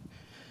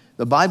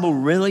 The Bible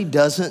really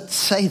doesn't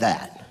say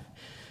that.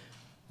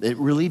 It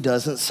really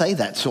doesn't say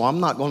that. So I'm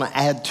not going to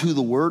add to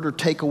the word or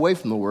take away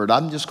from the word.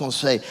 I'm just going to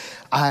say,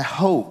 I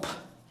hope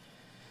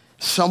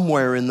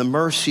somewhere in the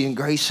mercy and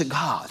grace of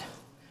God,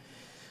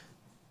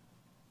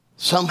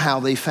 somehow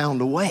they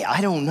found a way.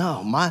 I don't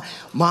know.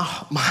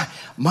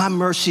 My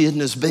mercy isn't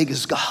as big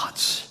as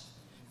God's.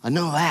 I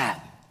know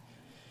that.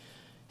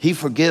 He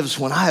forgives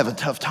when I have a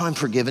tough time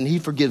forgiving. He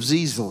forgives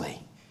easily.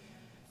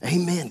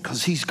 Amen,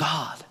 because He's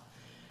God.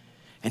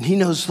 And He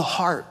knows the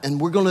heart.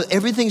 And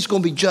everything's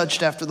going to be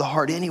judged after the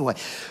heart anyway.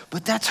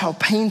 But that's how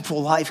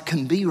painful life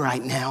can be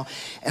right now.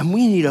 And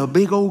we need a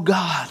big old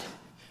God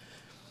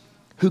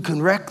who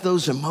can wreck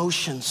those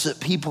emotions that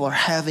people are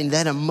having,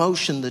 that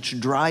emotion that's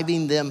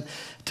driving them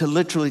to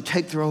literally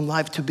take their own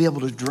life, to be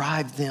able to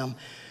drive them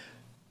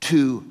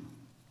to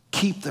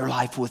keep their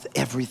life with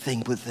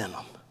everything within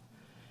them.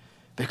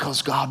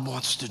 Because God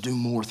wants to do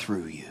more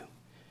through you.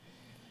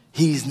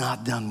 He's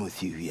not done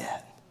with you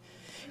yet.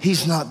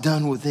 He's not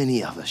done with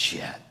any of us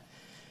yet.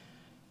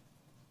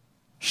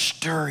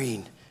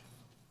 Stirring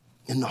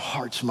in the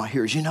hearts of my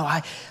hearers. You know,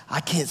 I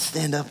can't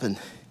stand up and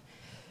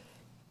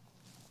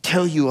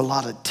tell you a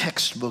lot of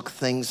textbook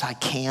things. I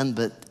can,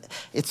 but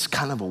it's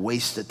kind of a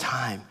waste of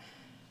time.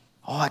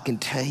 All I can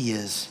tell you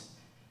is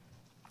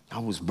I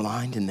was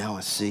blind and now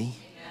I see.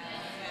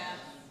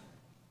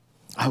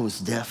 I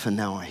was deaf and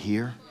now I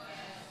hear.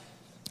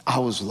 I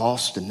was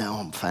lost and now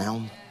I'm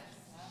found.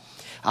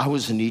 I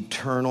was an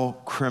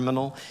eternal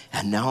criminal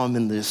and now I'm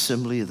in the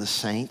assembly of the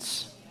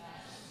saints.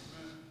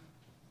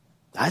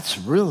 That's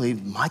really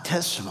my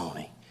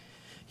testimony.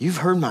 You've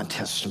heard my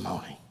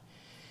testimony.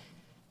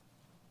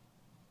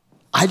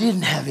 I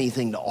didn't have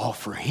anything to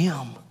offer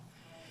Him,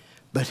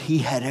 but He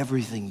had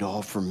everything to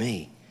offer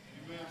me.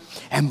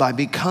 And by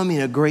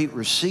becoming a great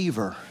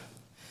receiver,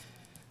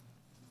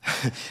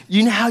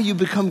 you know how you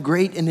become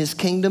great in His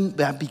kingdom?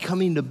 By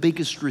becoming the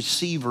biggest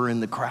receiver in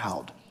the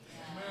crowd.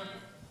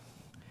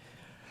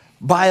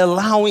 By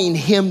allowing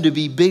Him to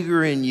be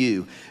bigger in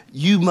you,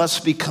 you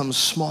must become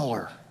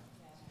smaller.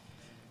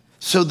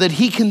 So that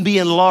He can be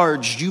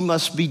enlarged, you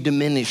must be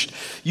diminished.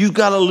 You've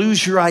got to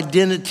lose your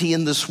identity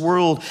in this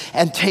world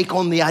and take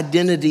on the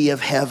identity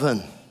of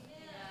heaven.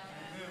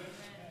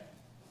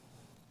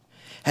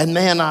 And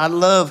man, I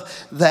love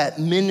that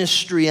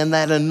ministry and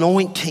that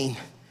anointing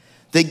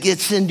that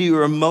gets into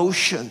your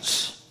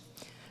emotions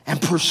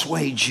and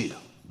persuades you.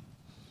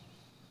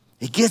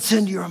 It gets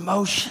into your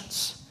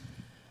emotions.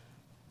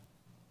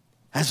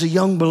 As a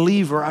young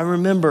believer, I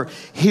remember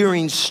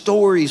hearing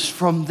stories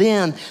from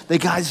then, the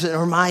guys that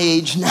are my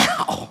age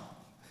now,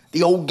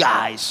 the old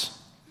guys.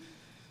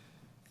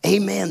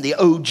 Amen, the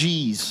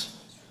OGs,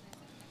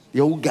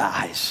 the old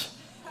guys.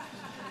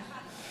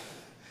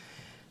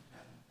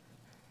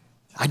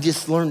 I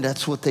just learned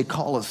that's what they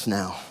call us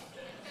now.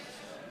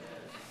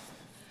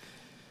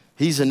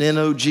 He's an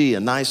NOG, a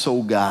nice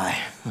old guy.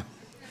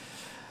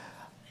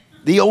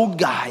 The old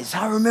guys,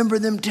 I remember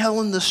them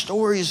telling the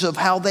stories of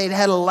how they'd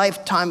had a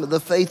lifetime of the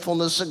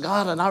faithfulness of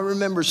God. And I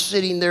remember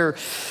sitting there,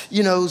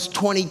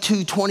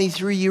 22,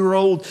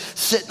 23-year-old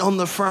sitting on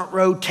the front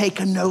row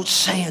taking notes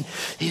saying,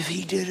 if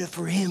he did it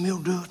for him,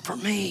 he'll do it for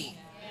me.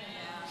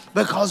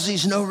 Because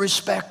he's no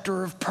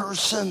respecter of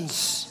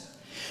persons.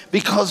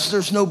 Because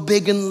there's no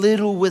big and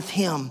little with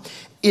him.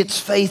 It's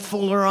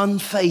faithful or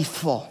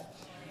unfaithful.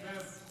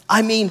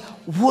 I mean,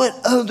 what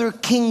other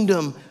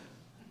kingdom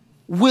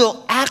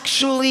will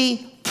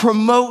actually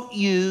promote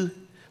you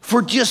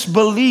for just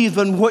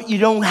believing what you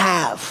don't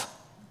have?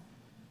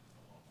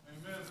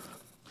 Amen.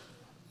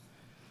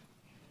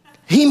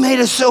 He made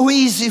it so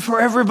easy for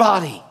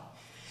everybody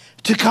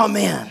to come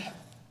in,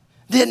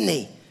 didn't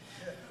he?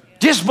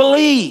 Just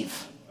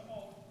believe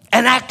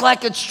and act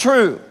like it's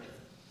true.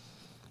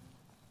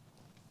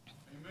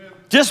 Amen.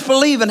 Just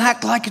believe and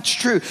act like it's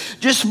true.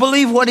 Just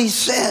believe what he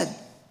said.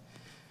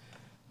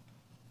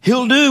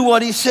 He'll do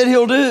what he said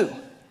he'll do.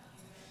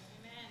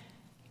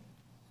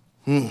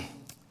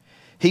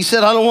 He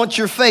said, I don't want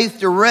your faith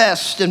to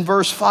rest, in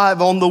verse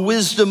 5, on the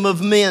wisdom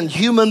of men,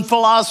 human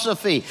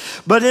philosophy,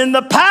 but in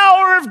the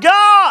power of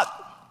God.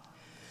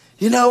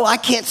 I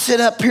can't sit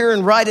up here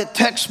and write a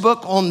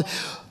textbook on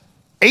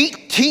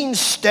 18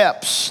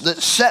 steps that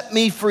set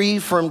me free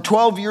from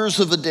 12 years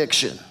of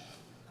addiction.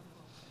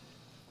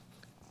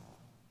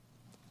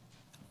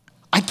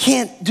 I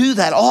can't do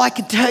that. All I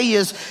can tell you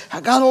is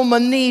I got on my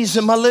knees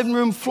in my living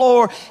room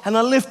floor and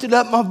I lifted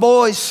up my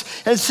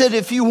voice and said,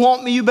 if you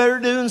want me, you better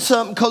do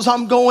something because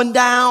I'm going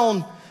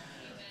down.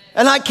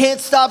 And I can't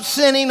stop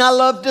sinning. I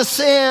love to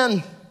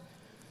sin.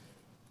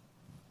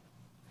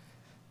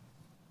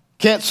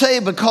 Can't say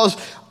because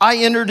I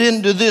entered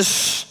into this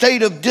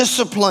state of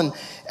discipline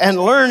and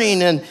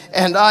learning and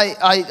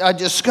I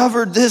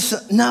discovered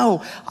this.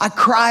 No, I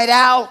cried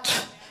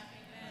out.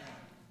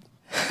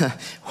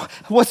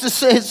 What's it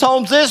say in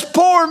Psalms? This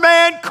poor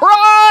man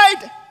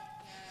cried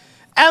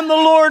and the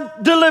Lord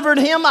delivered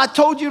him. I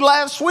told you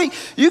last week,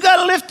 you got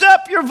to lift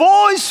up your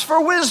voice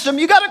for wisdom.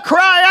 You got to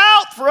cry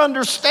out for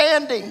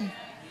understanding.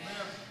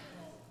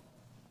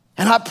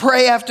 And I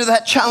pray after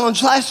that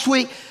challenge last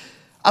week,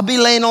 I'll be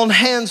laying on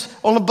hands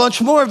on a bunch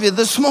more of you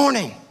this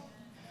morning.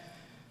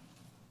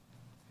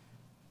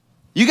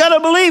 You got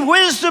to believe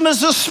wisdom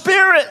is a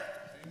spirit.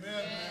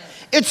 Amen.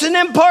 It's an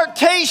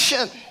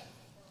impartation.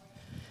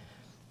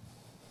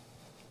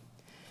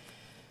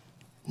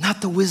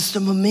 Not the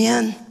wisdom of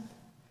men,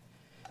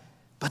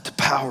 but the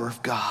power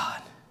of God.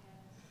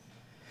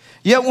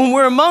 Yet when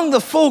we're among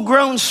the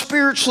full-grown,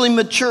 spiritually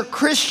mature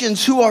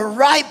Christians who are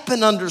ripe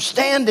in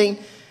understanding,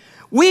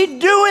 we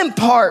do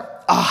impart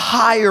a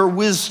higher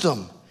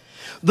wisdom,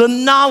 the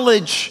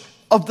knowledge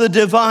of the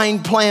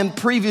divine plan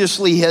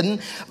previously hidden,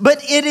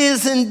 but it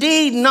is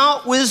indeed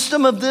not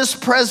wisdom of this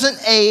present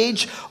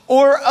age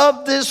or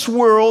of this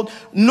world,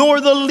 nor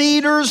the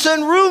leaders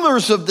and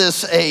rulers of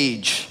this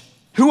age,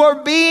 who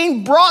are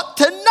being brought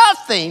to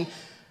nothing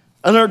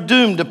and are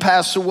doomed to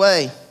pass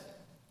away.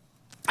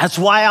 That's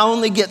why I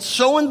only get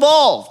so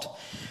involved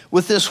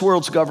with this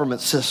world's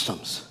government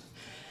systems.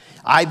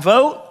 I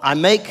vote, I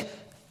make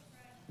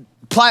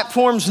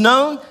platforms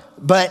known,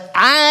 but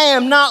I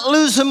am not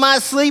losing my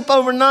sleep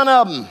over none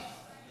of them.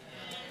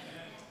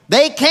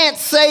 They can't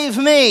save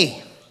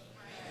me.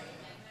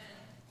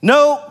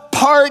 No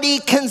party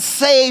can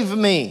save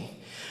me.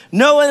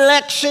 No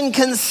election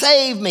can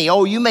save me.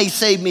 Oh, you may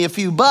save me a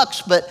few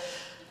bucks, but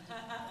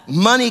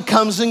money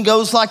comes and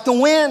goes like the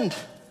wind.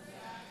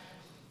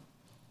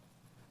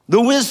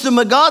 The wisdom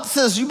of God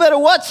says, you better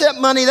watch that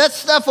money. That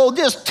stuff will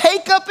just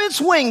take up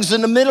its wings in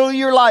the middle of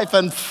your life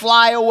and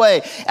fly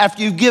away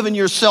after you've given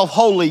yourself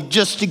wholly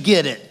just to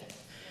get it.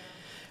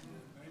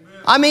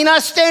 I mean, I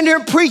stand here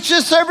and preach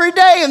this every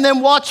day and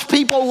then watch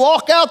people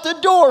walk out the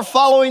door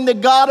following the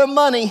God of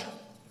money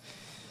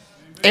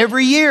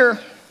every year.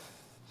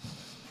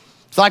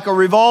 It's like a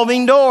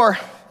revolving door.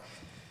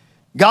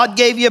 God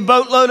gave you a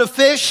boatload of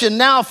fish, and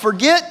now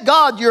forget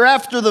God, you're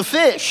after the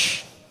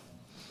fish.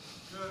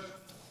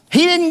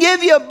 He didn't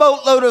give you a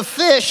boatload of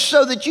fish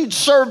so that you'd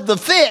serve the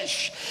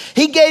fish.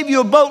 He gave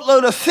you a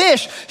boatload of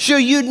fish so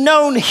you'd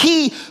known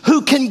he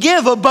who can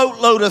give a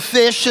boatload of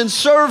fish and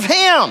serve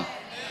him.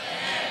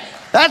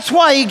 That's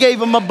why he gave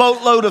him a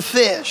boatload of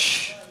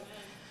fish.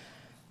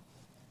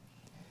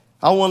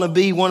 I want to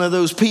be one of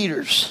those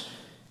Peters.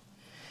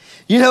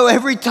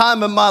 Every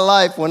time in my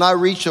life when I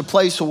reach a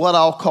place of what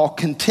I'll call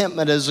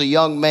contentment as a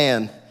young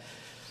man,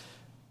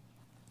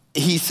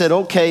 he said,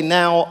 okay,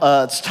 now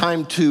it's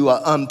time to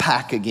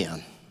unpack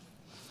again.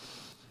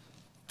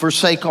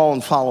 Forsake all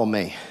and follow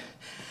me.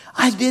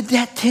 I did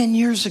that 10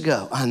 years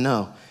ago. I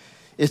know.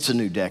 It's a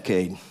new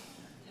decade.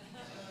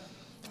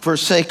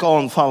 Forsake all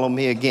and follow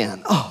me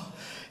again. Oh,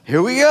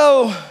 here we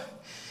go.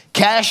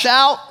 Cash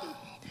out,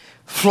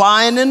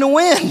 flying in the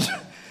wind.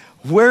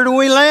 Where do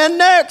we land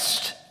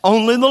next?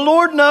 Only the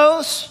Lord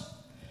knows.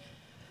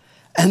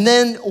 And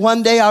then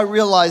one day I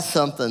realized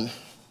something.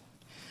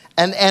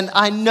 And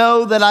I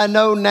know that I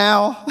know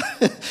now.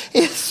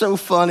 It's so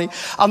funny.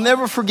 I'll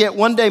never forget,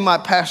 one day my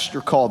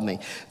pastor called me.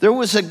 There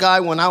was a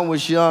guy when I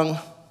was young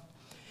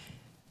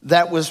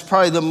that was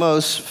probably the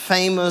most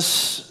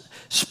famous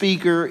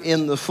speaker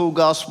in the full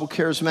gospel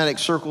charismatic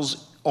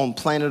circles on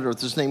planet Earth.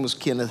 His name was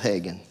Kenneth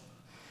Hagin.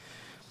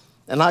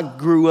 And I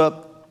grew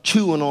up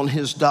chewing on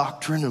his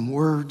doctrine and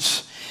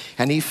words.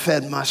 And he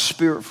fed my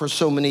spirit for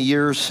so many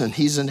years. And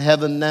he's in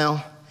heaven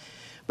now.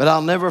 But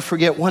I'll never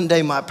forget, one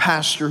day my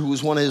pastor, who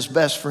was one of his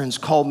best friends,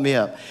 called me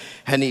up.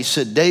 And he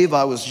said, Dave,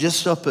 I was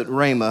just up at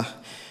Rhema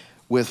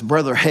with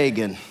Brother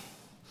Hagin.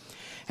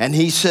 And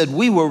he said,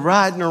 we were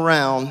riding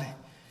around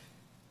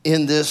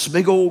in this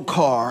big old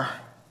car.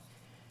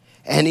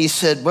 And he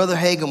said, Brother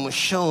Hagin was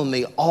showing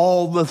me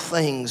all the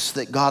things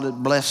that God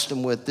had blessed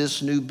him with,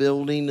 this new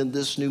building and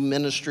this new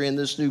ministry and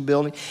this new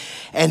building.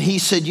 And he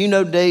said, you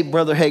know, Dave,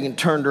 Brother Hagin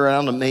turned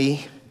around to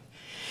me.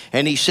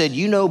 And he said,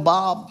 you know,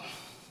 Bob,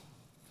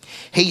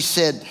 he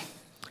said,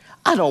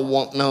 I don't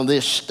want none of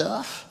this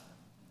stuff.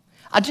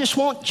 I just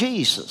want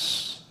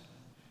Jesus.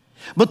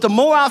 But the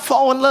more I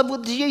fall in love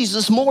with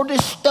Jesus, more of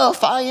this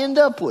stuff I end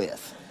up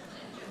with.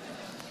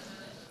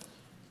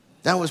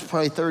 That was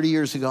probably 30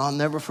 years ago. I'll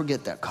never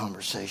forget that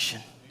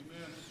conversation.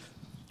 Amen.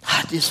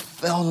 I just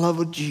fell in love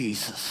with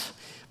Jesus.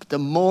 But the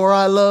more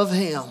I love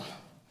him,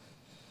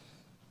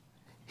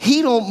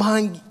 he don't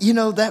mind, you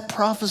know, that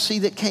prophecy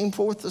that came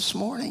forth this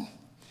morning.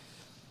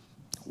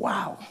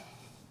 Wow.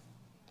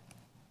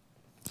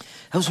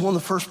 That was one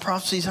of the first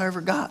prophecies I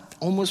ever got,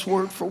 almost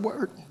word for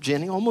word.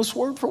 Jenny, almost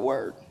word for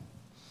word.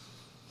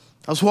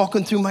 I was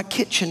walking through my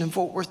kitchen in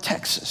Fort Worth,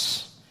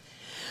 Texas.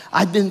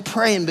 I'd been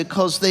praying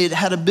because they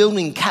had a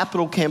building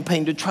capital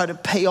campaign to try to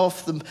pay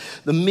off the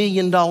 $1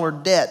 million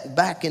debt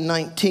back in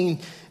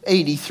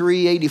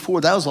 1983,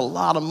 84. That was a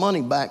lot of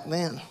money back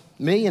then.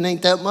 Million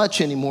ain't that much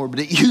anymore, but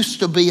it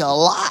used to be a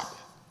lot.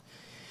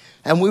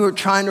 And we were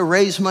trying to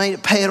raise money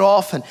to pay it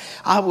off. And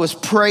I was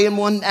praying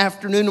one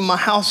afternoon in my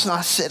house.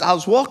 And I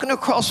was walking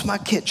across my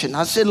kitchen.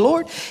 I said,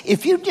 Lord,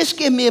 if you just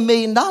give me $1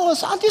 million,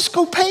 I'll just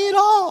go pay it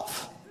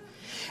off.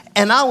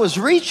 And I was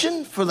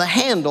reaching for the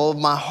handle of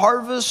my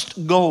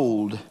Harvest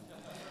Gold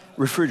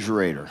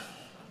refrigerator.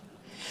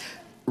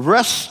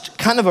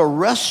 Kind of a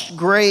rust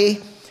gray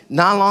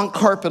nylon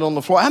carpet on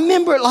the floor. I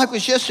remember it like it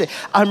was yesterday.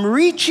 I'm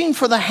reaching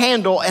for the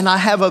handle and I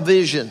have a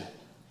vision.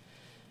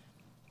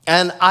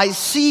 And I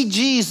see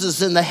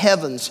Jesus in the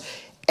heavens,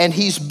 and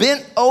he's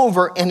bent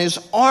over, and his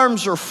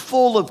arms are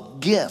full of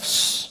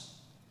gifts.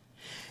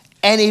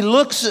 And he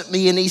looks at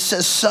me, and he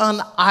says, son,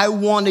 I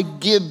want to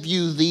give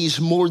you these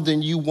more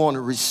than you want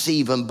to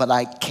receive them, but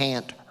I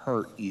can't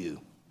hurt you.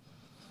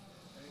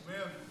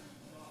 Amen.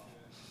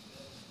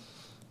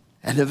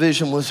 And the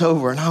vision was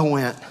over, and I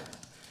went,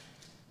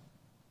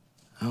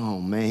 oh,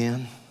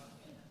 man,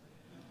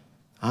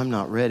 I'm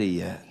not ready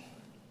yet.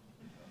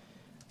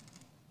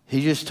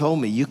 He just told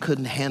me you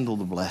couldn't handle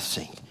the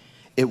blessing.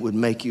 It would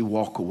make you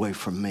walk away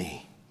from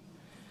me.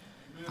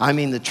 I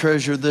mean, the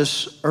treasure of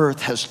this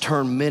earth has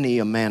turned many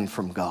a man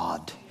from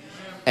God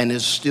and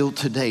is still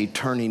today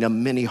turning a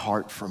many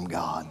heart from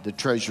God, the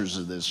treasures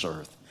of this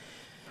earth.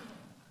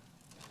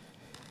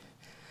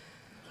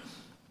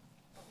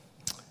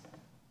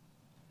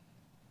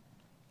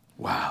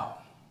 Wow.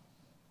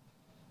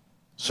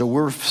 So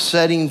we're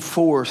setting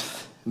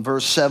forth,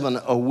 verse 7,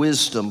 a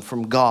wisdom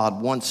from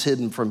God, once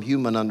hidden from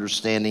human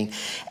understanding,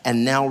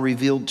 and now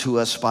revealed to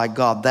us by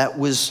God. That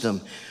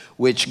wisdom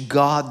which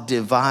God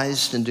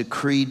devised and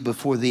decreed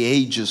before the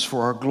ages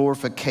for our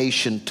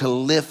glorification, to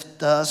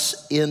lift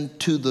us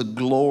into the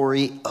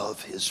glory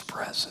of his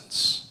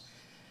presence.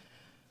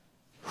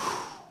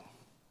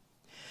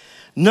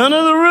 None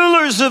of the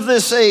rulers of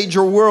this age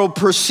or world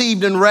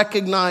perceived and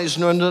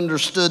recognized and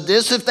understood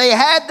this. If they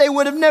had, they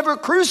would have never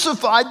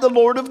crucified the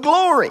Lord of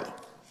glory.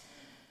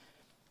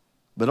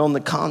 But on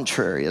the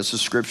contrary, as the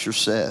scripture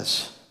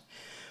says,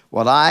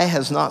 what eye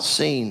has not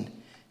seen,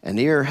 and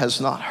ear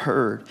has not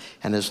heard,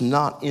 and has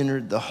not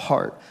entered the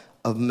heart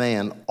of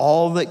man,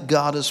 all that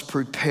God has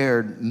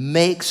prepared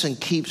makes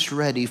and keeps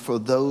ready for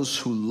those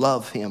who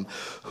love him,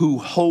 who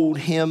hold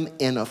him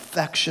in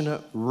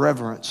affectionate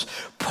reverence,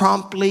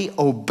 promptly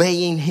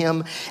obeying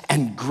him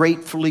and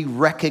gratefully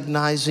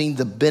recognizing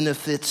the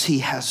benefits he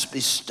has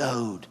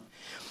bestowed.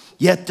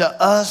 Yet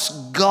to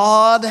us,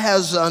 God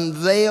has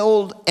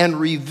unveiled and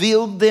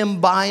revealed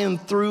them by and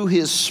through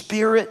his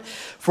Spirit,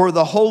 for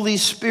the Holy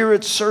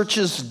Spirit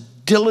searches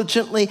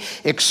diligently,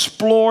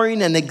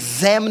 exploring and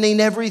examining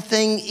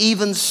everything,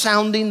 even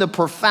sounding the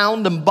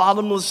profound and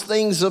bottomless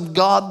things of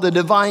God, the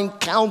divine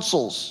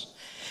counsels,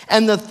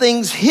 and the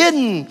things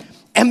hidden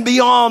and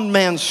beyond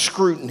man's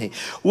scrutiny.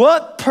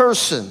 What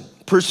person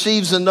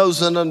perceives and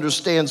knows and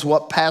understands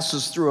what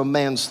passes through a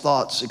man's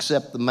thoughts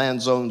except the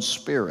man's own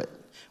spirit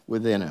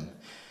within him?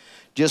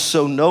 just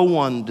so no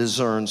one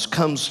discerns,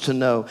 comes to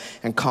know,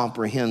 and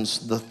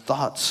comprehends the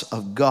thoughts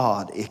of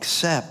God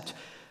except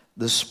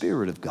the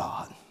Spirit of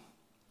God.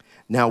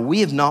 Now, we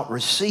have not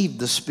received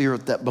the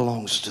Spirit that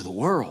belongs to the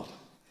world,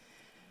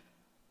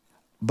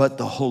 but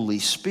the Holy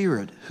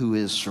Spirit who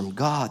is from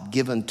God,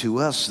 given to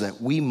us that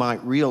we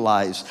might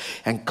realize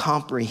and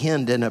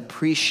comprehend and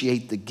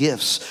appreciate the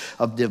gifts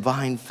of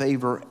divine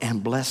favor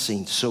and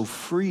blessing so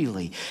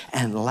freely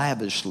and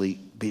lavishly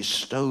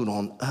bestowed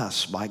on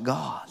us by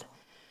God.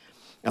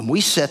 And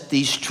we set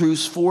these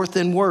truths forth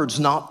in words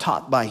not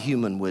taught by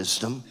human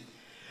wisdom,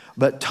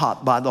 but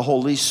taught by the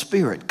Holy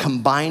Spirit,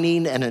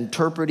 combining and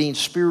interpreting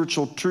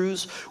spiritual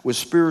truths with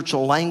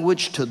spiritual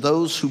language to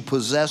those who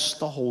possess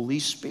the Holy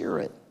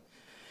Spirit.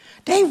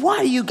 Dave, why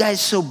are you guys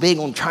so big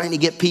on trying to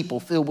get people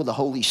filled with the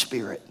Holy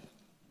Spirit?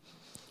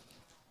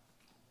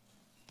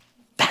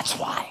 That's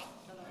why.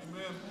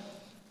 Amen.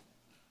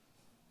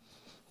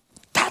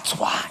 That's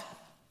why.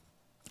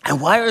 And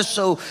why are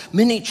so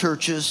many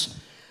churches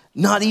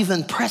not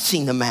even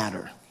pressing the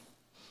matter?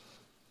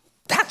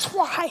 That's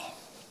why.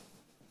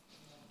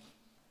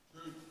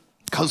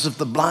 Because if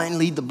the blind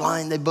lead the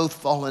blind, they both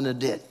fall in a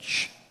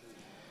ditch.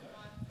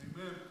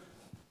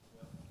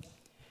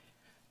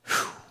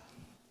 Whew.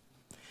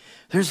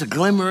 There's a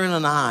glimmer in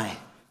an eye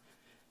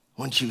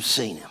once you've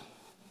seen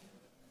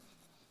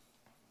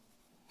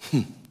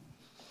him.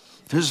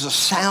 There's a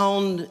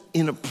sound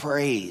in a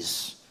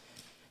praise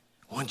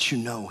once you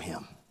know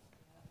him.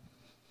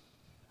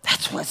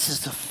 That's what it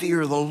says, the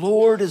fear of the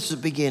Lord is the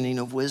beginning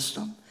of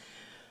wisdom.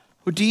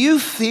 Well, do you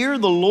fear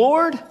the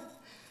Lord?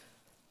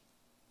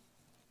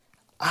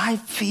 I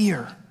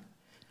fear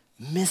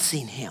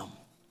missing him.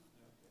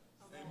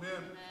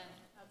 Amen.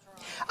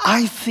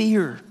 I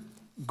fear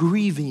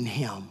grieving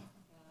him.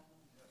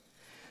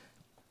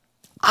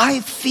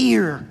 I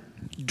fear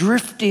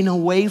drifting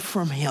away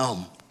from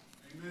him.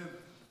 Amen.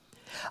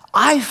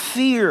 I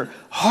fear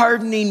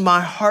hardening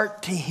my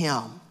heart to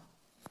him.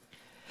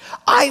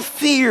 I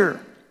fear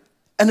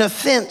an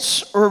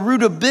offense or a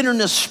root of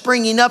bitterness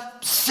springing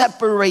up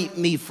separate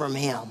me from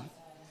him.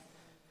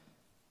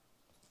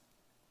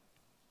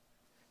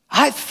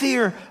 I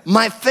fear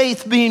my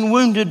faith being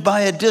wounded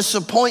by a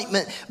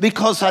disappointment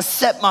because I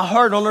set my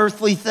heart on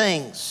earthly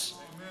things.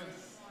 Amen.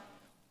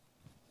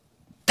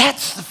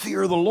 That's the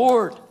fear of the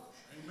Lord.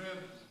 Amen.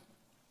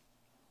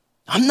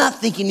 I'm not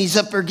thinking he's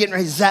up there getting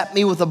ready to zap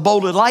me with a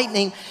bolt of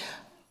lightning.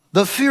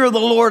 The fear of the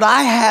Lord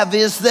I have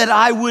is that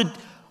I would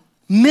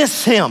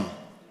miss him.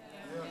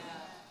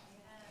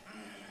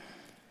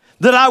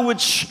 That I would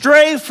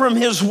stray from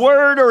his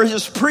word or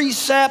his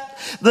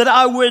precept, that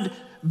I would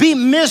be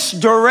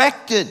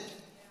misdirected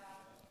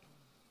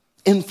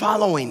in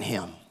following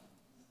him.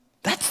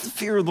 That's the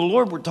fear of the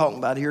Lord we're talking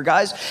about here,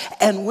 guys.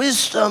 And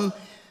wisdom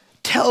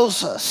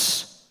tells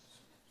us.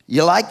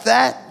 You like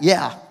that?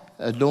 Yeah,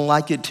 I don't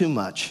like it too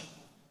much.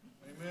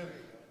 Amen.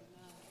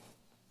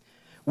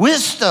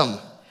 Wisdom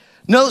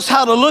knows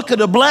how to look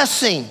at a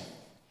blessing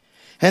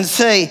and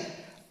say,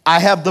 I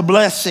have the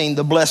blessing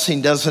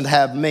doesn't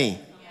have me.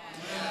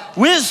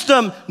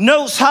 Wisdom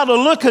knows how to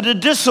look at a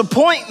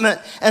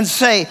disappointment and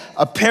say,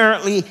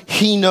 apparently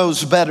he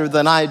knows better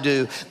than I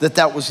do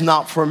that was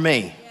not for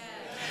me.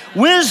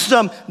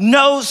 Wisdom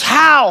knows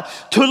how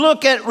to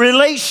look at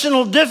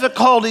relational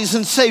difficulties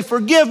and say,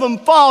 forgive them,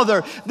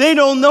 Father. They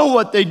don't know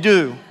what they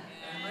do.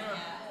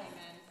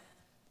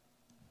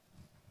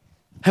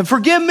 And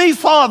forgive me,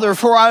 Father,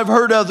 for I've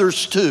hurt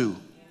others too.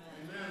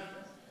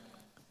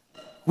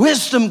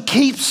 Wisdom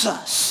keeps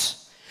us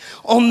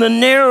on the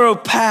narrow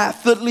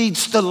path that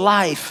leads to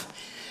life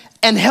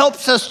and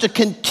helps us to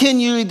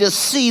continually to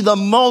see the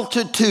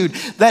multitude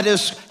that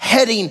is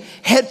heading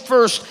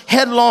headfirst,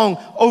 headlong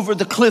over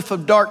the cliff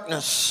of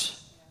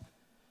darkness.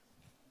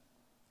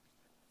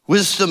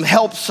 Wisdom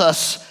helps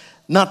us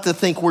not to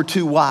think we're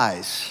too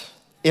wise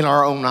in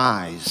our own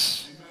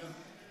eyes,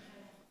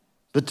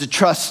 but to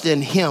trust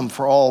in him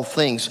for all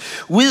things.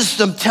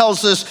 Wisdom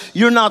tells us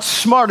you're not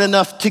smart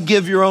enough to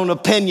give your own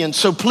opinion,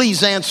 so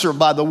please answer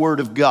by the word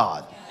of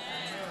God.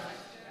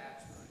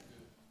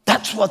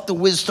 That's what the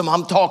wisdom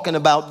I'm talking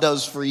about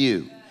does for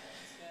you.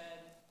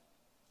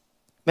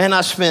 Man,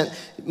 I spent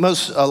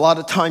a lot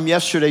of time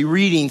yesterday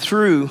reading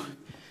through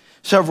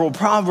several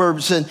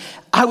Proverbs, and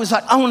I was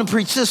like, I want to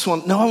preach this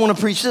one. No, I want to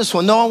preach this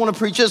one. No, I want to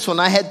preach this one.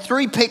 I had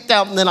 3 picked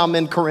out, and then I'm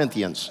in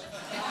Corinthians.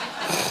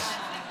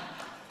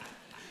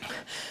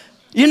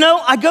 You know,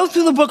 I go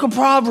through the book of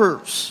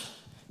Proverbs,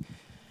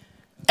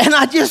 and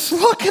I just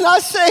look and I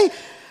say,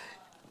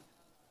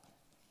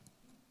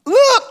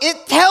 look,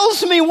 it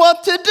tells me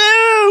what to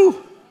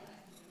do.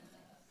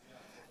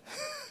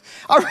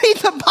 I read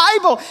the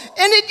Bible,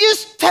 and it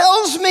just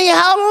tells me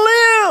how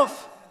to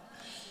live.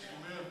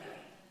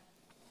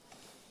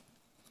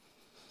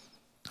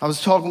 I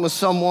was talking with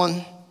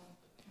someone,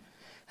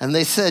 and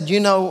they said, you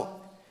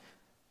know,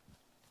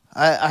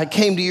 I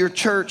came to your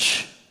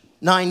church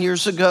 9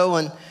 years ago,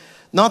 and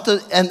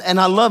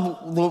I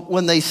love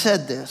when they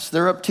said this.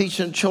 They're up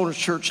teaching at children's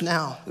church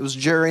now. It was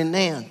Jerry and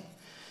Nan.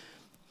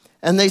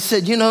 And they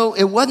said, you know,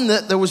 it wasn't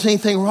that there was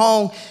anything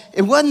wrong.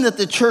 It wasn't that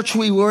the church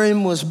we were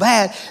in was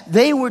bad.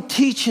 They were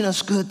teaching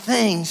us good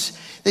things.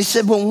 They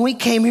said, but when we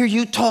came here,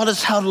 you taught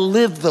us how to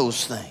live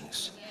those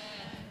things.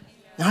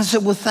 And I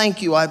said, well,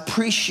 thank you. I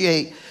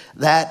appreciate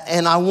that.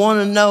 And I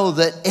want to know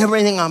that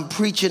everything I'm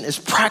preaching is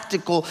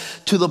practical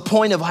to the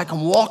point of I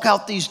can walk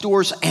out these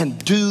doors and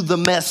do the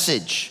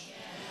message.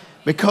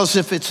 Because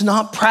if it's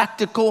not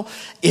practical,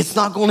 it's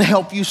not going to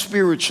help you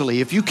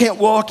spiritually. If you can't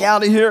walk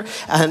out of here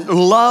and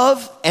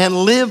love and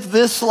live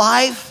this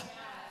life,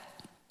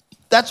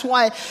 that's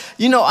why,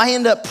 you know, I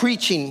end up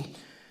preaching.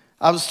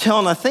 I was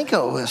telling, I think it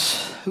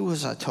was, who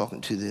was I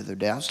talking to the other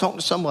day? I was talking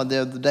to someone the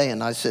other day,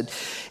 and I said,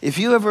 if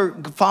you ever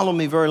follow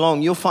me very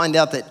long, you'll find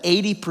out that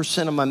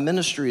 80% of my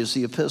ministry is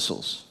the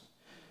epistles.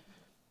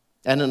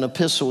 And an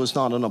epistle is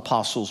not an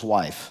apostle's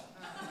wife.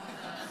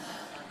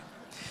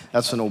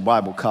 That's an old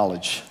Bible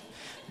college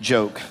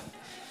joke.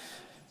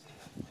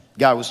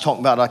 Guy was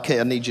talking about, okay,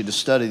 I need you to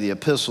study the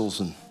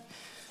epistles, and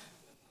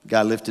the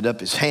guy lifted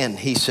up his hand.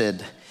 He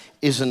said,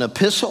 is an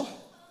epistle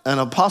an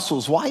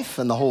apostle's wife?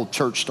 And the whole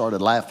church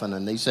started laughing,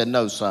 and he said,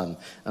 no, son,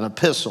 an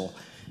epistle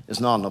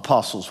is not an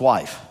apostle's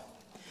wife.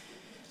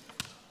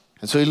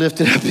 And so he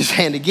lifted up his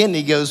hand again, and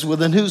he goes, well,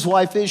 then whose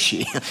wife is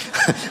she?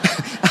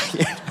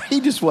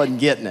 He just wasn't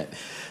getting it.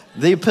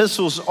 The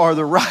epistles are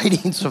the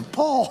writings of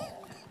Paul.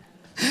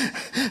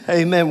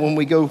 Amen. When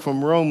we go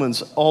from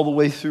Romans all the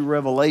way through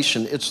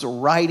Revelation, it's the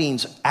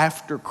writings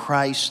after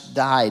Christ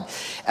died.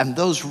 And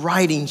those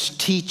writings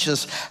teach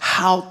us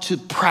how to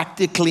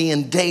practically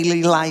in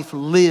daily life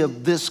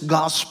live this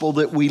gospel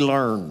that we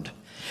learned.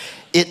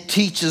 It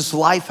teaches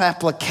life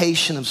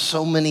application of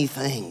so many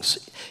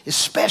things,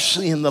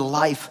 especially in the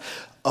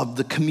life of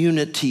the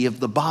community, of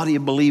the body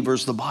of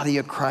believers, the body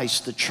of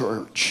Christ, the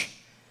church.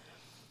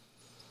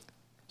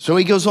 So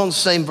he goes on to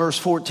say in verse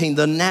 14,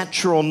 the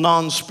natural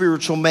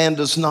non-spiritual man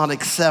does not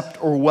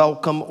accept or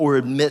welcome or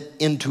admit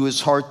into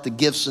his heart the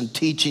gifts and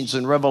teachings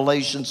and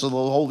revelations of the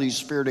Holy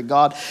Spirit of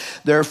God.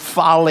 They're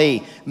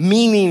folly,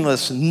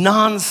 meaningless,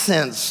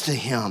 nonsense to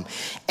him.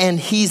 And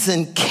he's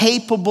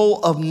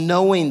incapable of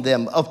knowing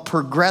them, of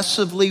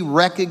progressively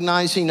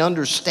recognizing,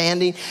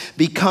 understanding,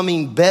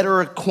 becoming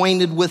better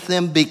acquainted with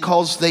them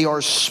because they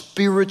are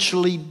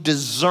spiritually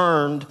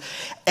discerned,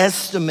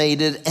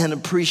 estimated, and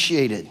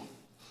appreciated.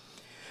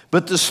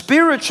 But the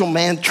spiritual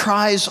man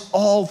tries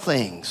all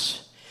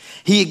things.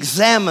 He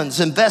examines,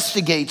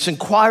 investigates,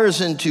 inquires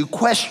into,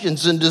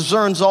 questions, and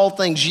discerns all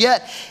things,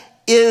 yet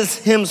is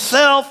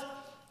himself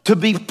to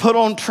be put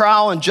on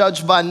trial and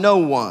judged by no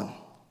one.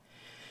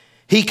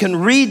 He can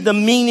read the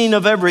meaning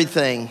of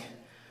everything,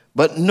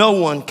 but no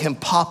one can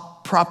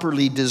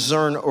properly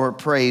discern or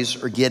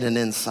appraise or get an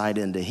insight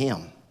into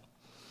him.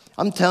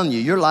 I'm telling you,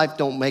 your life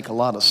don't make a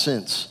lot of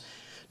sense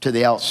to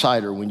the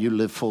outsider when you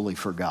live fully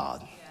for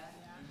God.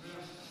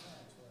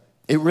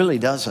 It really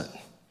doesn't.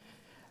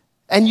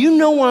 And you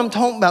know what I'm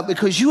talking about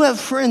because you have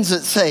friends that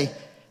say,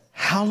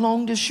 how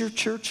long does your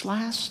church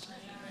last?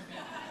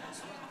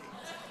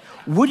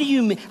 What do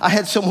you mean? I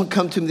had someone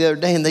come to me the other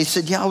day and they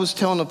said, yeah, I was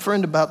telling a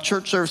friend about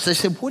church service. They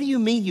said, what do you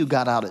mean you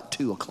got out at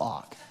 2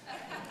 o'clock?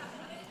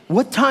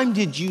 What time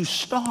did you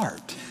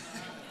start?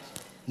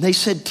 And they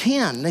said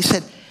 10. They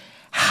said,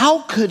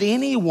 how could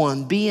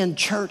anyone be in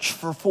church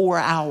for 4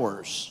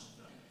 hours?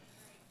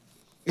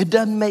 It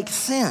doesn't make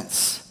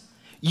sense.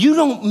 You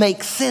don't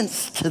make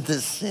sense to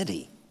this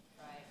city.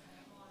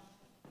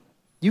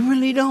 You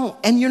really don't.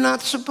 And you're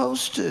not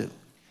supposed to.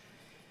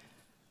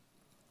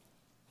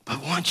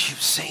 But once you've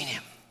seen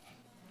him,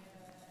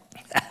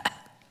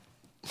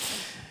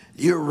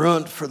 you're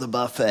ruined for the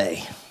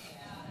buffet.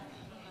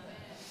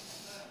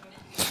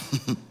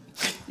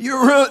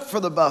 You're ruined for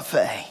the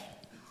buffet.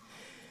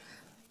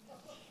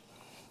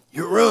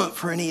 You're ruined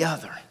for any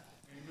other.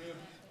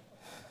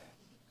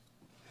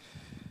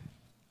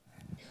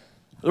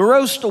 The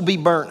roast will be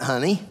burnt,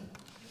 honey.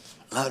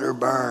 Let her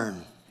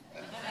burn.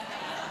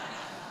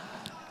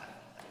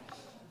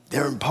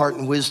 They're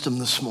imparting wisdom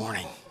this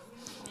morning.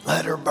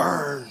 Let her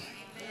burn.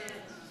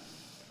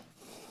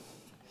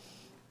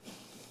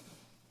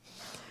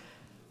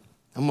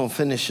 I'm going to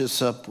finish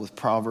this up with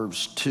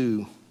Proverbs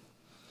 2.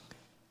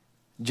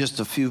 Just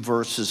a few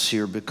verses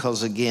here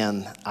because,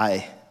 again,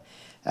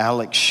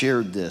 Alex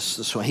shared this.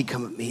 This one, he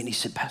came at me and he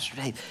said, Pastor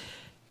Dave,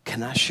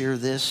 can I share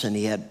this? And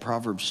he had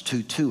Proverbs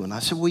 2:2. And I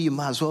said, well, you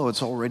might as well.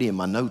 It's already in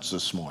my notes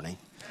this morning.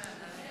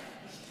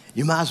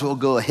 You might as well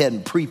go ahead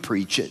and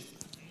pre-preach it.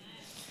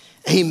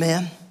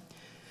 Amen.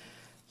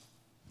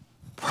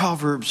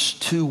 Proverbs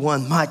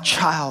 2:1. My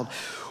child,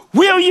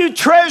 will you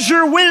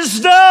treasure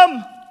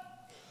wisdom?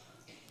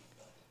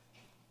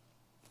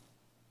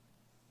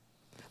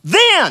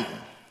 Then,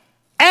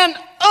 and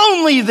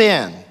only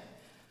then,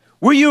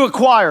 will you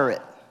acquire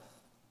it.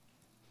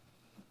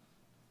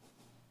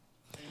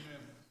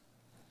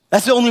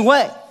 That's the only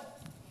way.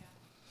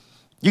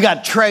 You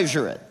got to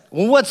treasure it.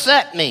 Well, what's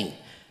that mean?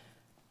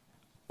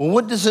 Well,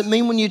 what does it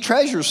mean when you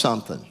treasure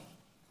something?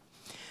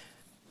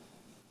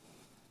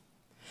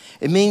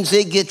 It means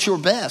it gets your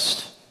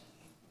best.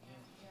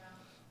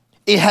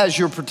 It has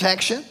your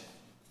protection.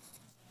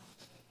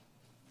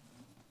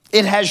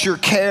 It has your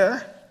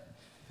care.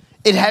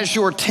 It has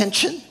your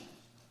attention.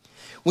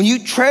 When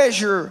you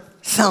treasure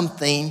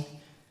something,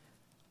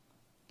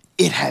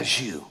 it has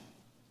you.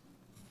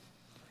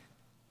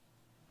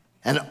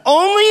 And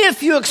only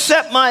if you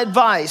accept my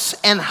advice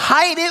and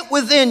hide it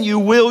within you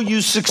will you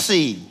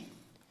succeed.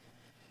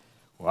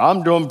 Well,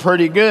 I'm doing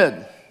pretty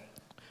good.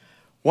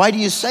 Why do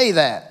you say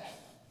that?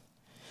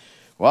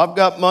 Well, I've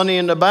got money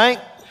in the bank.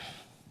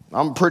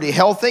 I'm pretty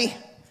healthy.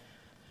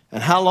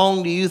 And how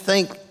long do you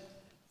think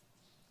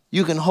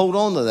you can hold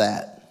on to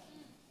that?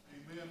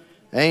 Amen.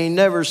 I ain't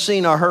never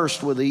seen a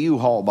hearse with a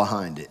U-Haul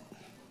behind it.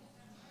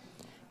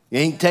 You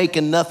ain't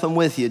taking nothing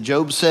with you.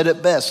 Job said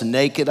it best,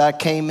 naked I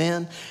came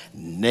in,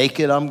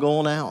 naked I'm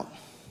going out.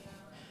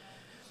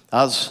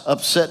 I was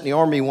upset in the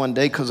army one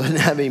day because I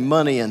didn't have any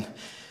money, and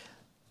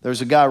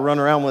there's a guy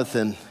running around with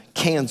in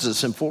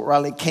Kansas, in Fort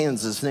Riley,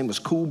 Kansas. His name was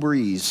Cool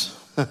Breeze.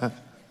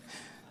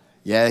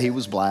 Yeah, he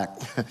was black.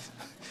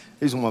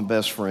 He's one of my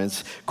best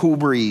friends. Cool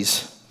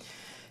Breeze.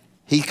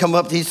 He come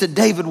up, he said,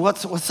 David,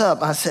 what's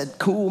up? I said,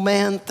 cool,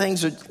 man,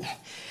 things are...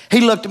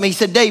 He looked at me, he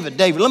said, David,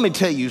 let me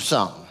tell you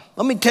something.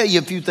 Let me tell you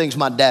a few things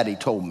my daddy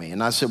told me.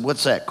 And I said,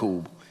 what's that,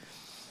 Cool?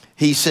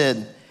 He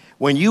said,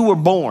 when you were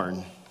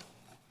born,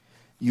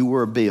 you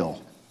were a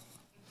bill.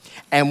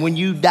 And when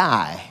you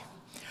die,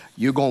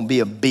 you're going to be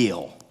a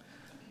bill.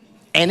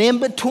 And in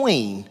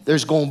between,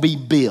 there's going to be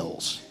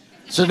bills.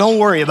 So don't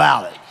worry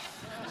about it.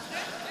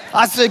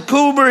 I said,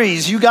 Cool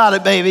Breeze, you got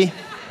it, baby.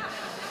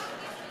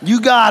 You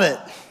got it.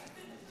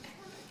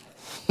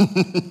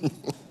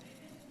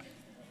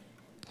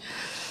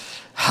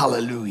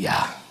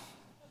 Hallelujah.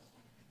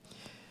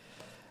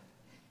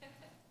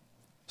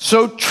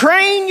 So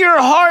train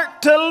your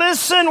heart to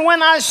listen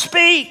when I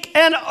speak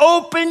and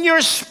open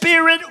your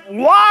spirit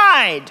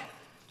wide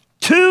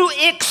to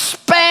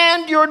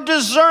expand your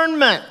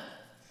discernment.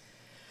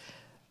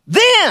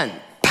 Then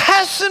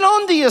pass it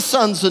on to your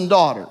sons and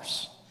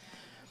daughters.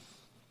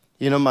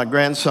 You know, my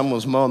grandson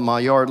was mowing my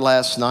yard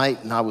last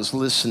night, and I was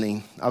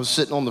listening. I was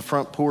sitting on the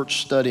front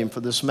porch studying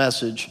for this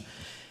message.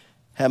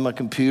 Had my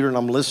computer, and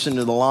I'm listening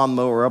to the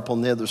lawnmower up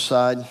on the other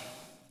side.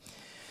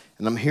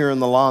 And I'm hearing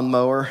the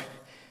lawnmower.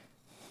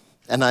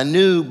 And I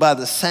knew by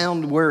the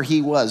sound where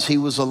he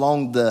was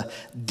along the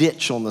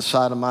ditch on the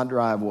side of my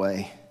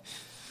driveway.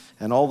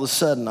 And all of a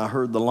sudden, I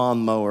heard the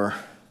lawnmower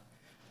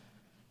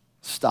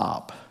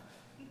stop.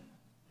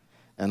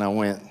 And I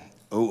went,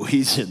 oh,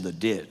 he's in the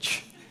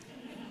ditch.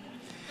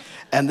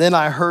 And then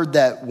I heard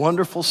that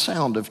wonderful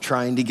sound of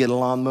trying to get a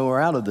lawnmower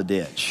out of the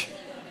ditch.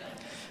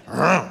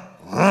 And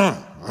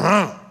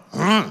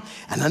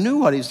I knew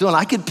what he was doing.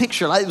 I could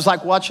picture it. It was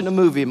like watching a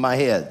movie in my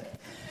head.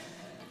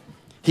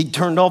 He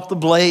turned off the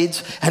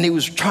blades, and he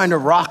was trying to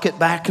rock it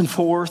back and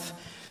forth.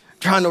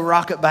 And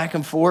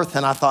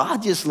I thought, I'll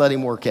just let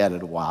him work at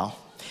it a while.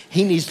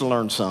 He needs to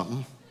learn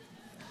something.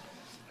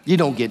 You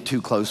don't get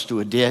too close to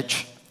a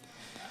ditch,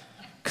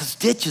 because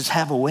ditches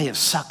have a way of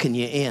sucking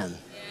you in.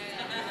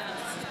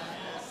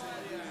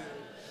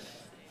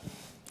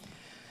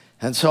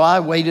 And so I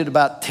waited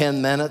about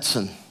 10 minutes,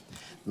 and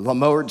the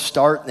mower would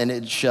start, and then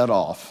it'd shut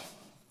off.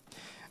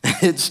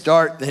 It'd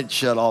start, and it'd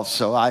shut off.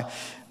 So I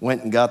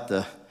went and got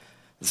the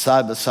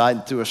side-by-side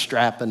and threw a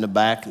strap in the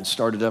back and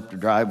started up the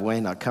driveway.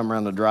 And I come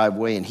around the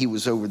driveway, and he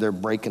was over there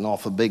breaking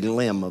off a big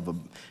limb of a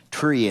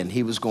tree, and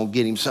he was going to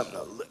get him something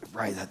to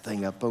rise that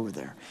thing up over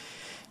there.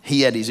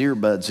 He had his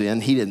earbuds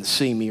in. He didn't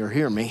see me or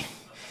hear me.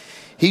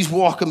 He's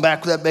walking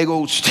back with that big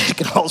old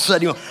stick, and all of a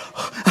sudden he went,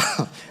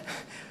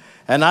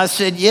 and I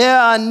said,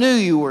 yeah, I knew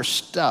you were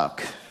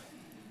stuck.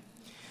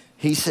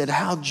 He said,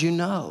 how'd you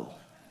know?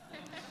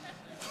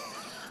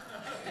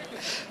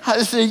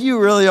 I said, you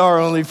really are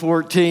only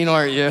 14,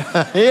 aren't you?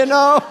 You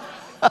know?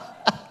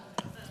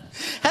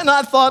 And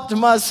I thought to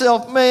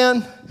myself,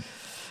 man,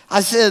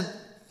 I said,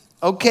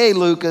 okay,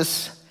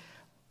 Lucas,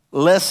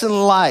 lesson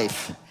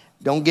life.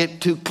 Don't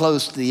get too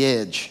close to the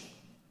edge,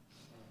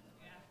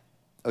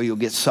 or you'll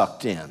get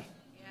sucked in.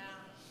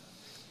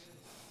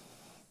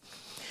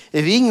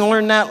 If he can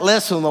learn that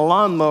lesson with a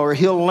lawnmower,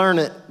 he'll learn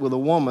it with a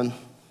woman.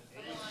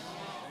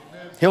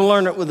 He'll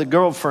learn it with a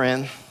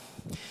girlfriend.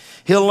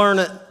 He'll learn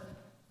it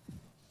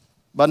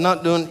by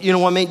not doing, you know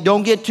what I mean?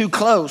 Don't get too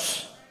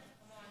close.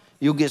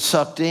 You'll get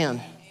sucked in.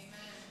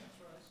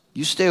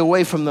 You stay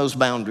away from those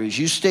boundaries.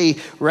 You stay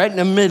right in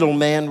the middle,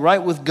 man,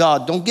 right with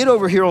God. Don't get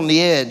over here on the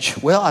edge.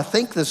 Well, I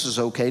think this is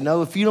okay.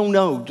 No, if you don't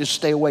know, just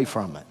stay away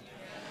from it.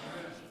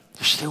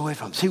 Just stay away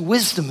from it. See,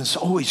 wisdom is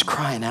always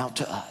crying out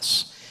to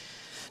us.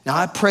 Now,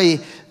 I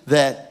pray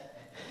that,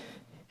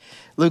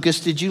 Lucas,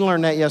 did you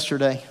learn that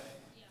yesterday?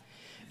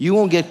 You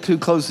won't get too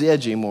close to the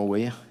edge anymore, will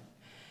you?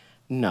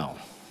 No.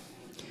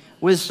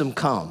 Wisdom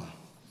come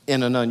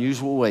in an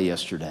unusual way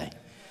yesterday.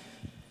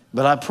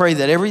 But I pray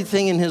that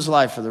everything in his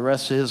life for the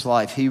rest of his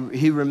life, he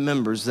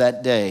remembers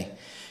that day.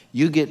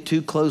 You get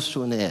too close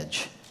to an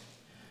edge,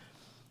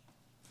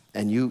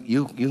 and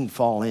you can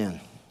fall in.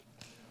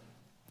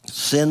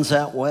 Sin's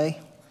that way.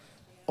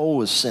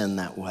 Always sin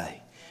that way.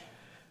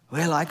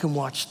 Well, I can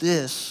watch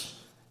this.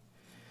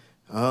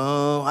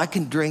 Oh, I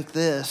can drink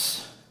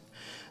this.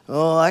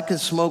 Oh, I can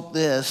smoke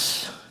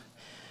this.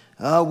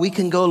 We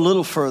can go a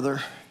little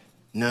further.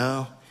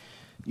 No,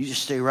 you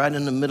just stay right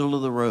in the middle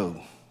of the road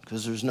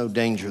because there's no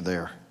danger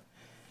there.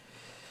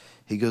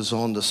 He goes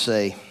on to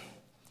say,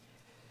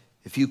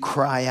 if you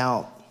cry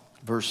out,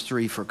 verse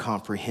 3, for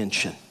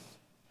comprehension.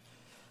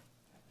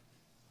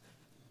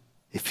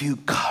 If you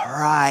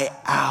cry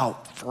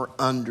out for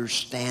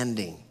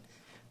understanding,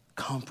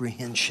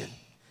 comprehension.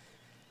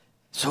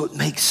 So it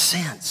makes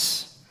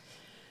sense.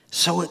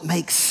 So it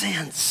makes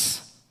sense.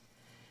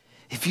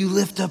 If you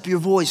lift up your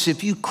voice,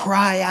 if you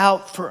cry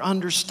out for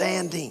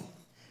understanding.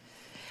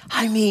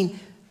 I mean,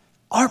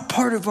 our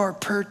part of our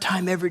prayer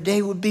time every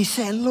day would be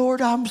saying, Lord,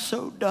 I'm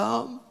so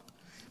dumb.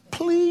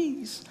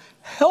 Please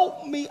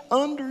help me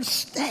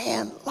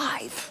understand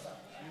life.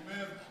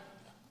 Amen.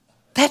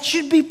 That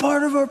should be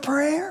part of our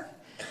prayer.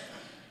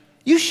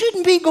 You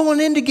shouldn't be going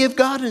in to give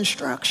God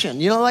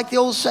instruction. You know, like the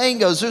old saying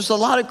goes, there's a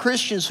lot of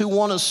Christians who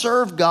want to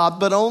serve God,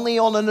 but only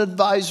on an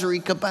advisory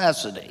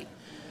capacity.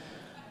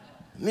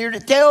 I'm here to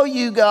tell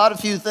you, God, a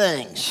few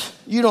things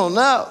you don't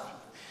know.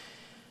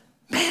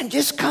 Man,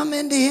 just come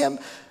into him.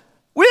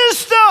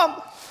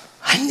 Wisdom,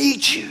 I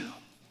need you.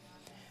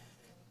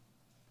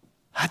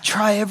 I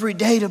try every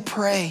day to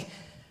pray.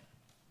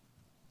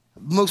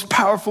 Most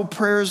powerful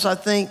prayers, I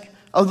think,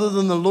 other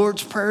than the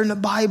Lord's Prayer in the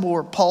Bible,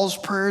 are Paul's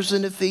prayers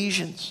in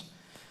Ephesians.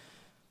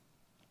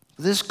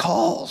 This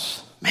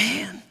calls,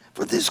 man,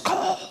 for this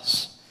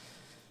calls.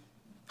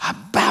 I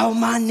bow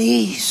my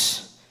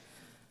knees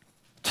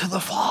to the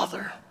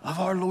Father of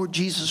our Lord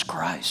Jesus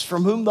Christ,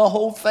 from whom the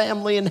whole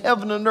family in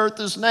heaven and earth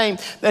is named,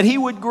 that he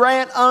would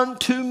grant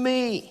unto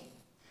me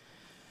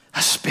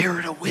a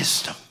spirit of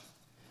wisdom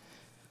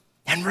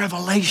and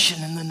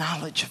revelation in the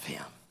knowledge of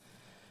him.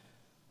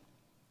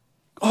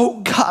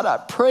 Oh God, I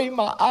pray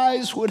my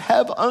eyes would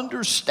have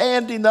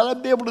understanding, that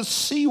I'd be able to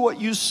see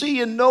what you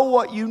see and know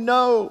what you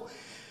know.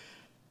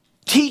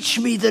 Teach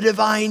me the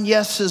divine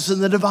yeses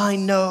and the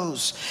divine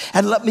no's,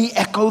 and let me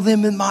echo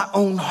them in my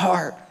own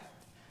heart.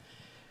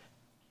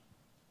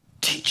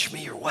 Teach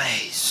me your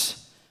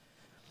ways.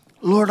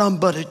 Lord, I'm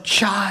but a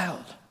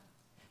child.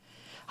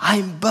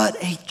 I'm but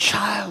a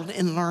child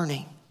in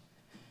learning.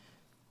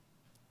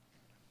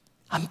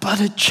 I'm but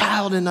a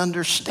child in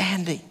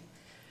understanding.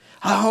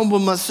 I humble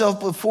myself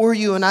before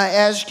you and I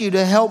ask you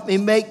to help me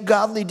make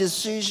godly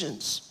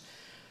decisions.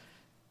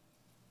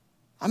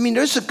 I mean,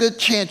 there's a good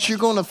chance you're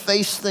going to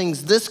face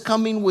things this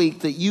coming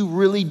week that you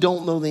really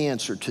don't know the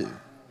answer to.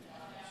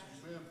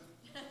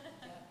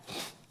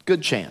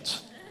 Good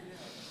chance.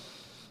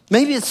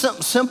 Maybe it's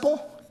something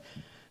simple.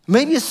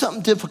 Maybe it's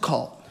something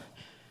difficult.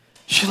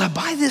 Should I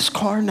buy this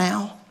car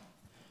now?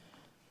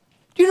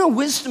 Do you know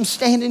wisdom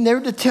standing there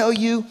to tell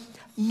you,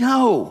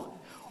 no.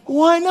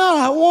 Why not?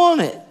 I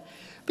want it.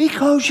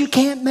 Because you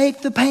can't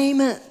make the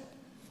payment.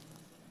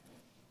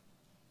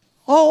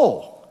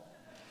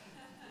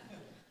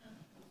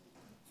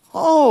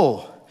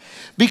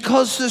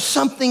 Because there's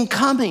something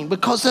coming.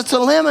 Because it's a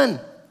lemon.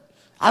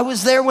 I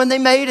was there when they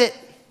made it.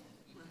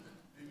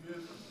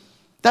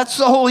 That's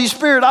the Holy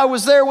Spirit. I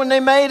was there when they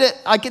made it.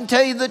 I can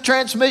tell you the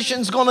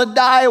transmission's going to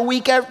die a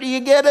week after you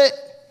get it.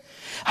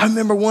 I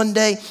remember one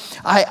day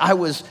I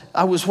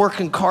was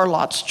working car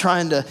lots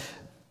trying to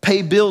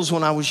pay bills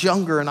when I was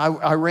younger, and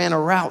I ran a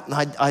route, and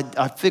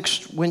I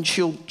fixed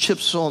windshield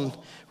chips on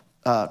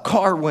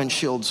car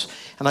windshields,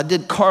 and I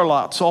did car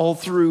lots all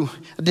through.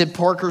 I did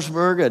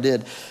Parkersburg, I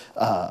did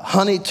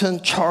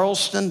Huntington,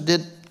 Charleston,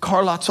 did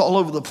car lots all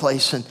over the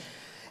place,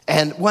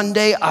 and one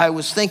day I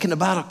was thinking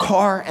about a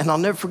car, and I'll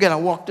never forget, I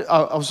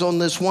was on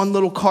this one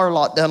little car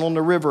lot down on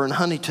the river in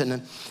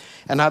Huntington,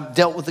 and I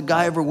dealt with a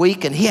guy every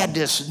week, and he had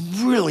this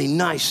really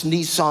nice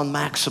Nissan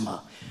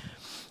Maxima.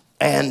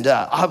 And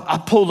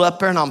I pulled up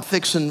there, and I'm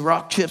fixing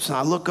rock chips, and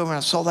I look over, and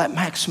I saw that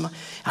Maxima,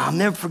 and I'll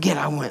never forget,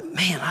 I went,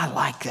 man, I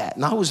like that.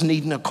 And I was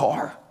needing a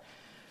car.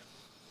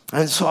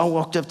 And so I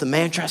walked up to the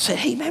manager. I said,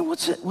 hey, man,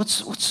 what's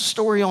the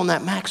story on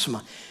that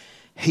Maxima?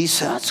 He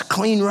said, it's a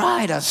clean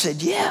ride. I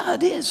said, yeah,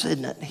 it is,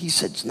 isn't it? He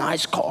said, it's a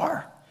nice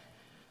car.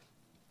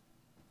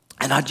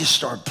 And I just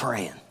started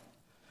praying.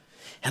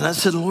 And I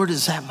said, Lord,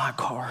 is that my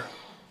car?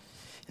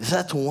 Is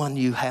that the one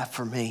you have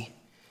for me?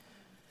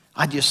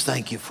 I just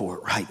thank you for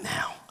it right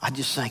now. I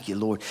just thank you,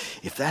 Lord.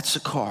 If that's a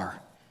car,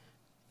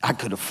 I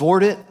could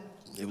afford it.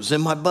 It was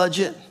in my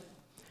budget.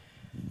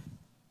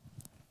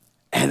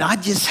 And I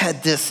just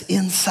had this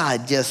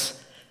inside, just,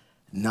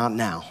 not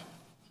now.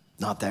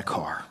 Not that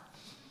car.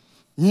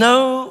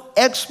 No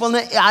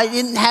explanation. I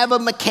didn't have a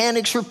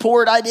mechanic's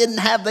report. They didn't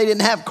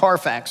have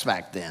Carfax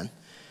back then.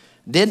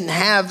 Didn't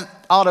have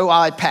Auto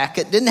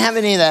iPacket. Didn't have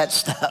any of that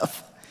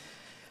stuff.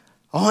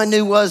 All I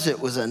knew was it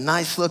was a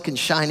nice looking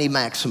shiny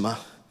Maxima.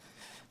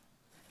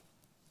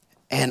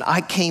 And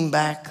I came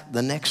back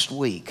the next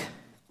week,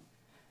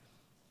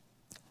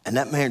 and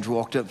that manager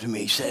walked up to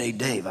me. He said, hey,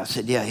 Dave. I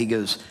said, yeah. He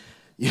goes,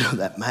 you know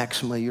that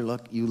Maxima you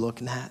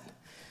looking at?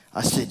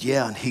 I said,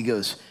 yeah. And he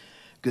goes,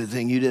 good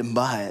thing you didn't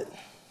buy it.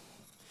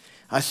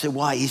 I said,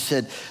 why? He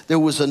said, there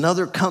was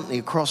another company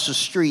across the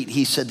street.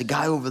 He said, the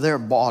guy over there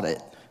bought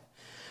it,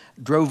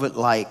 drove it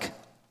like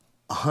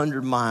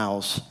 100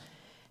 miles,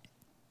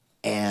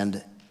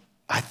 and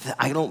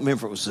I don't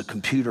remember if it was a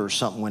computer or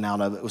something went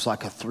out of it. It was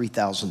like a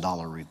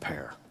 $3,000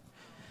 repair.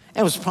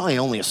 And it was probably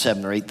only a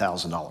 $7,000 or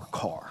 $8,000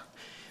 car.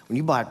 When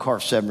you buy a car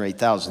for $7,000 or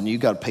 $8,000, you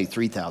got to pay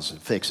 $3,000 to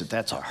fix it.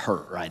 That's a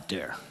hurt right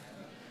there.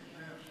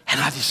 And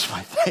I just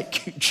went,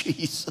 thank you,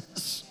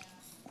 Jesus.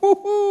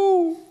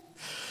 Woo-hoo.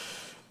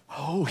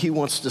 Oh, he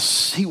wants to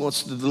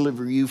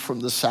deliver you from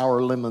the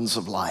sour lemons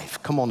of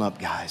life. Come on up,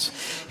 guys.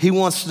 He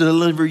wants to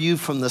deliver you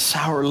from the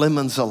sour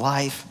lemons of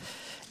life.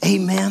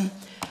 Amen.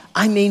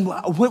 I mean,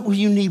 what will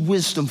you need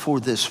wisdom for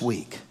this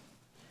week?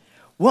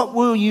 What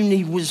will you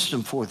need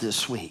wisdom for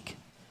this week?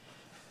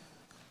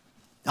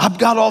 I've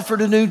got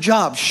offered a new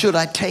job. Should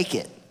I take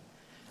it?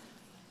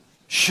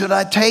 Should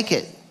I take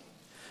it?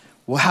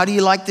 Well, how do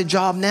you like the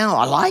job now?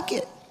 I like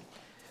it.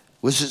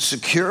 Was it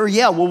secure?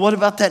 Yeah. Well, what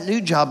about that new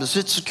job? Is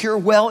it secure?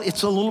 Well,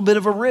 it's a little bit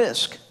of a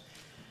risk.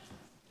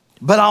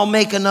 But I'll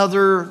make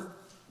another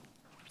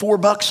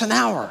 $4 an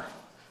hour.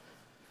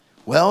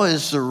 Well,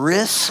 is the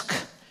risk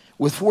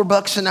with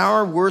 $4 an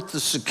hour worth the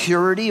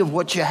security of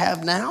what you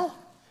have now?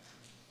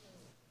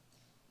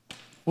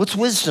 What's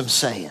wisdom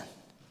saying?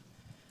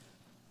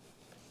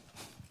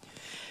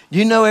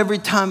 You know, every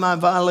time I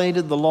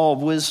violated the law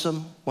of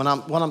wisdom, what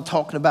I'm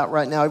talking about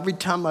right now, every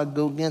time I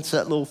go against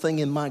that little thing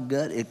in my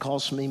gut, it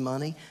costs me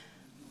money.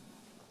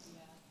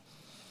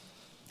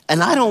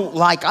 And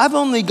I've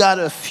only got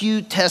a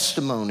few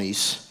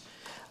testimonies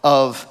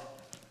of,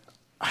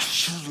 I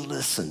should have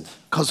listened,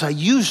 because I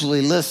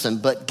usually listen,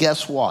 but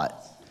guess what?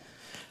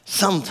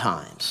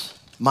 Sometimes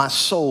my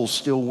soul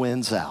still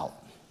wins out.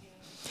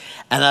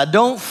 And I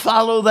don't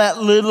follow that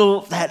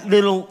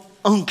little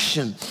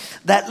unction,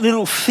 that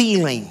little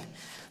feeling,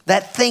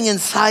 that thing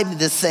inside me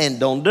that's saying,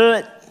 don't do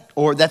it,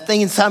 or that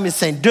thing inside me that's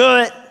saying, do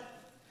it.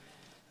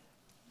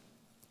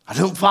 I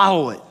don't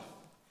follow it.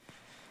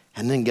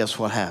 And then guess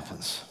what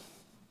happens?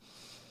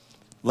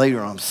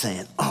 Later I'm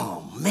saying,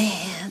 oh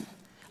man,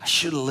 I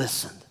should have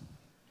listened.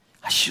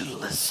 I should have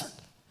listened.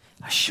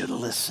 I should have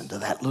listened to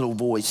that little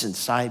voice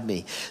inside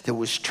me that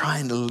was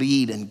trying to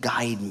lead and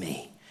guide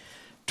me,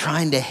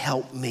 trying to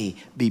help me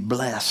be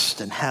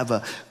blessed and have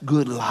a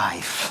good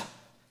life.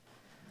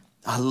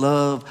 I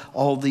love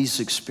all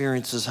these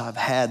experiences I've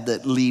had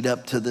that lead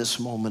up to this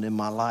moment in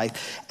my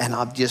life. And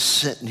I'm just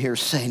sitting here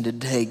saying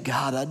today,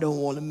 God, I don't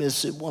want to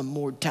miss it one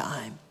more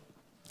time.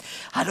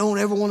 I don't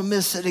ever want to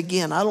miss it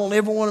again. I don't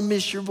ever want to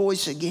miss your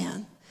voice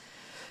again.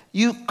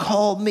 You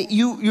called me.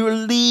 You're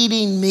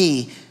leading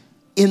me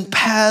in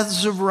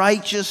paths of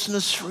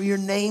righteousness for your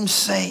name's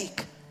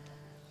sake.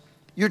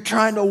 You're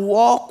trying to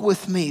walk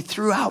with me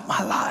throughout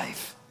my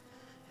life.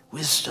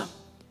 Wisdom,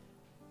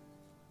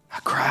 I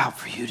cry out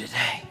for you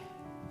today.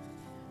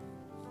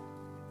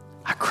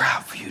 I cry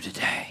out for you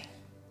today.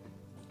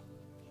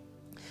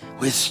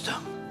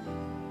 Wisdom,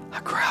 I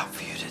cry out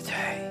for you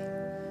today.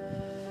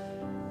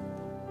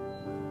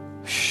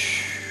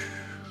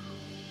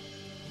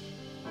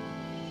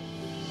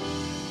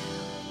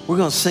 We're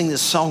going to sing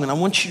this song, and I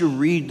want you to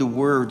read the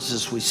words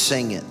as we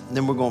sing it, and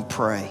then we're going to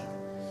pray.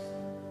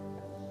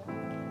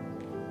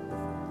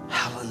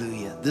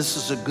 Hallelujah. This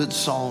is a good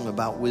song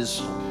about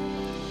wisdom.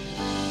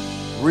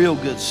 Real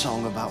good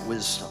song about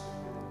wisdom.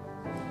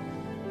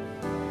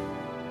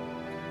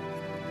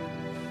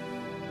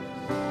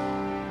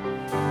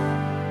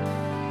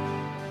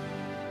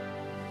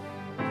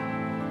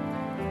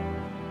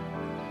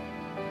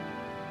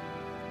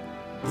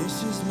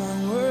 This is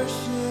my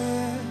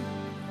worship.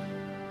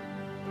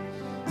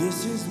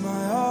 This is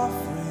my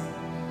offering.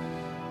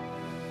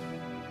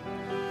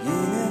 In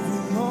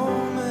every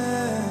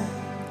moment,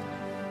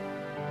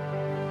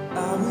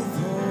 I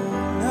withhold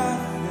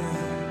nothing.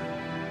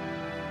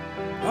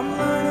 I'm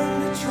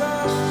learning to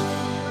trust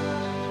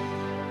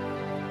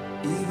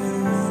you, even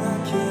when I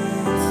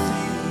can't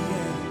see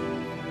it.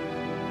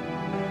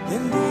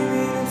 And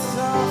even in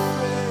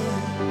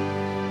suffering,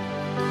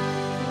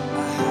 I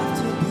have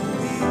to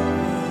believe it.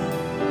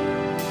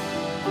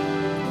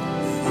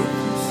 If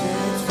you say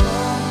it's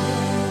wrong,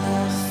 then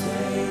I'll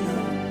say no.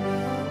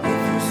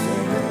 If you say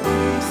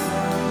release,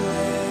 I'll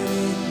let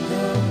it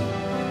go.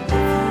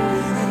 If you're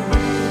in it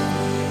with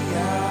me,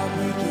 I'll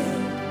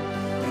begin.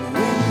 And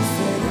when you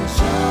say to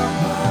jump,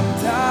 I'm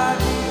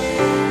diving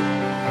in.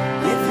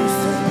 If you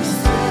say be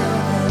still,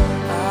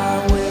 then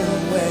I will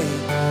wait.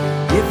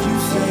 If you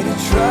say to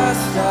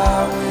trust, I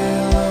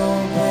will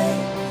obey.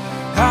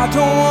 I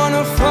don't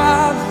wanna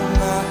follow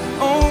my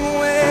own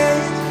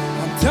ways.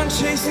 I'm done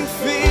chasing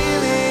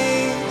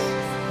feelings.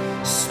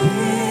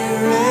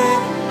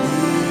 Spirit,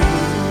 lead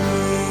me.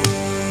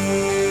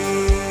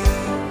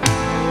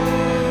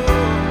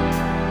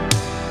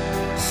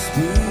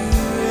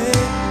 Spirit,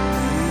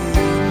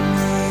 lead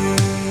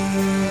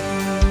me.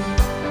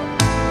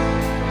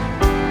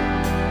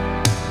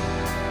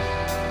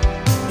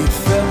 It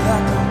felt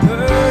like a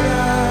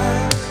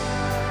burden,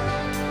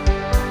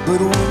 but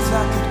once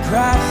I could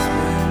grasp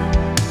it,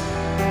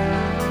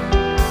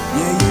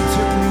 yeah, you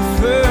took me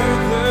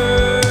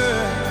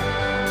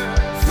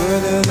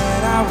further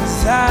than I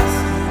was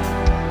asking.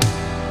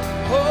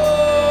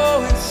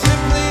 Oh, and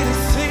simply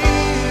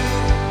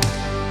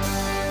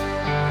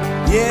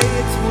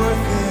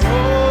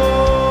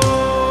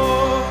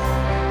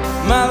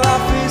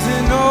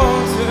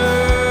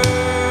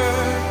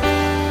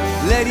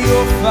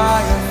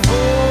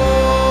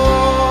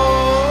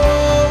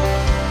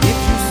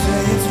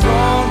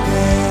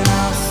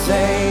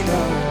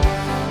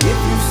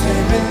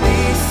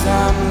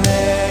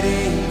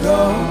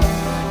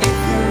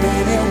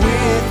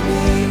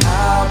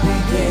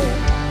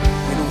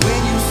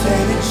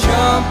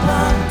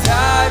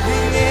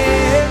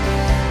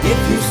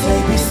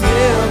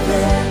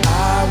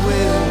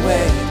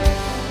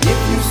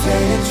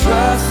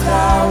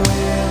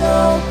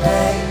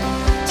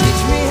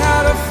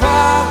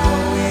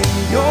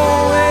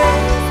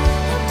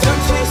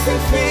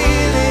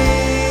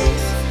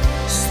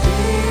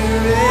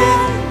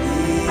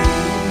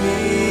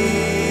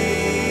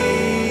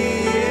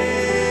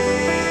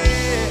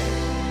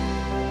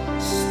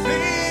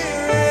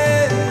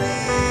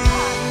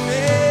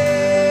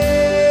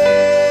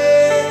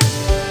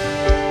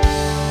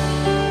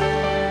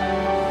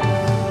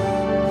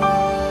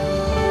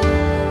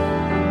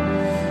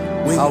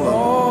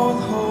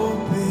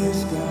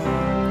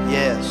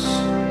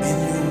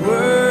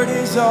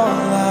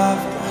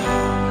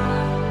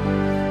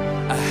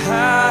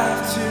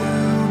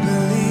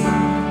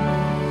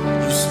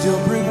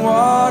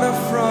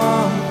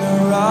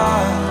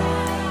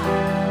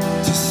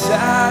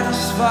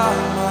satisfy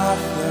my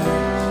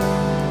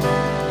thirst,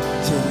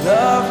 to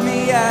love me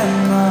at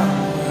my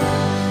word.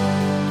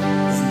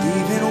 And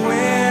even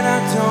when I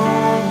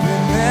don't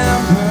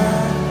remember,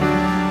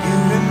 you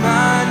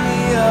remind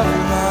me of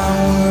my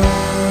word.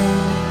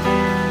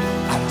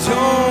 I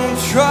don't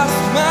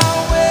trust my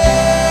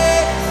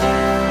ways,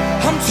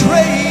 I'm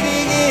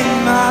trading in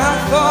my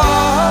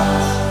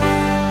thoughts.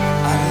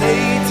 I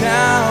lay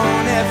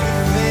down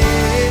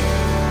everything,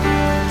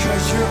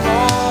 'cause you're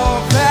all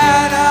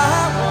that I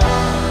want.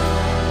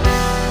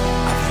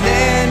 I've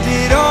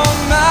landed on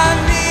my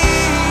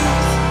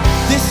knees,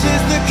 this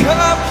is the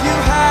cup you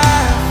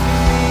have for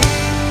me.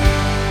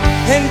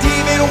 And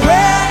even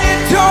when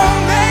it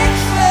don't make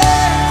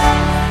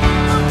sense,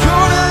 I'm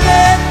gonna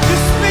let the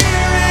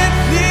Spirit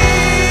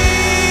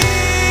lead.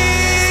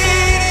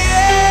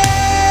 Yeah.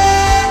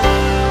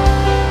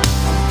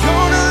 I'm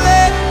gonna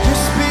let the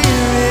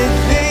Spirit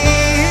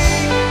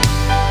lead.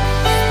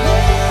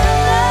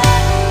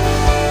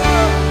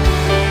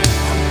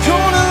 I'm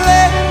gonna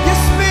let your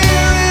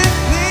Spirit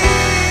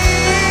lead.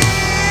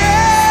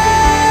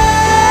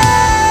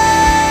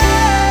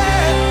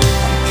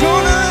 I'm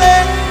gonna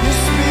let your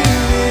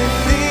Spirit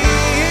lead.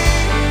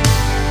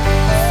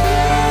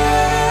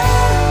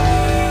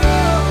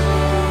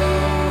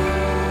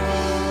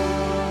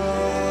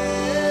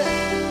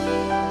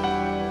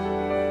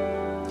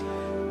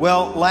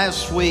 Well,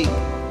 last week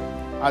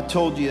I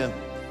told you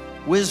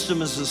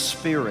wisdom is a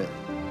spirit.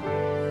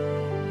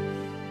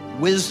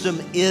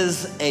 Wisdom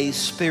is a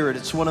spirit.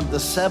 It's one of the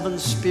 7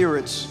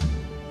 spirits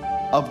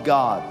of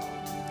God.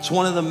 It's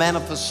one of the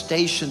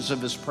manifestations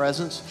of His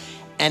presence,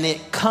 and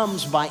it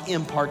comes by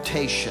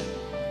impartation.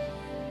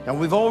 Now,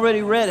 we've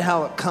already read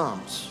how it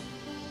comes.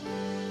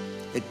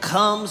 It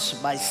comes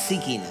by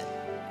seeking it.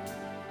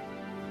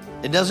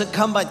 It doesn't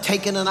come by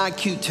taking an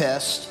IQ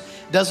test.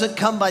 It doesn't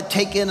come by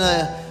taking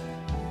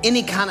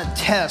any kind of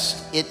test.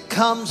 It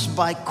comes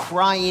by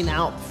crying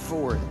out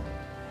for it.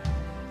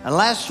 And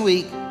last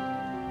week,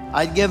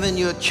 I'd given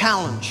you a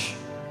challenge.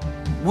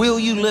 Will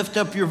you lift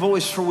up your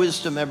voice for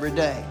wisdom every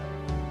day?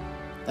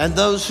 And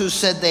those who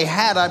said they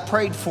had, I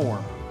prayed for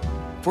them,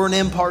 for an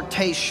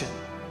impartation.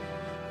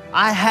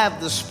 I have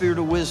the spirit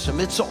of wisdom.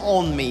 It's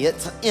on me.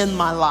 It's in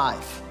my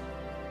life.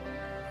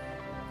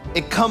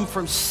 It come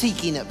from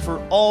seeking it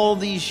for all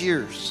these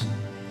years.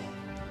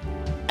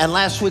 And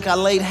last week I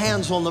laid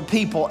hands on the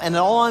people, and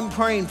all I'm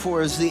praying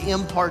for is the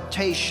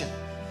impartation.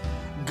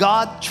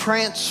 God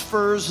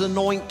transfers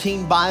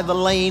anointing by the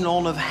laying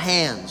on of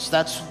hands.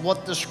 That's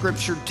what the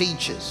scripture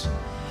teaches.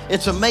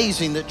 It's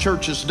amazing that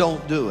churches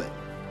don't do it.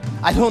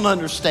 I don't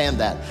understand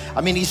that.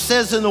 I mean, he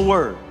says in the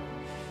word,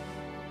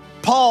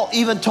 Paul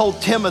even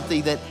told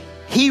Timothy that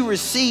he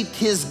received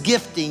his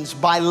giftings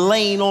by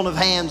laying on of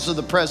hands of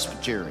the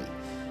presbytery.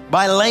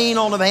 By laying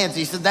on of hands.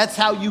 He said, that's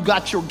how you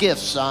got your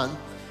gifts, son.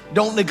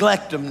 Don't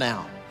neglect them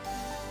now.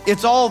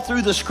 It's all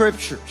through the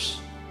scriptures.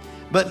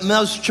 But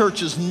most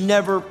churches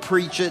never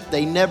preach it.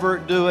 They never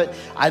do it.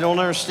 I don't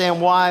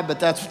understand why,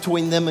 but that's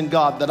between them and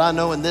God. But I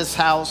know in this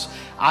house,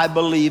 I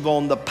believe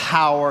on the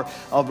power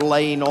of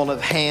laying on of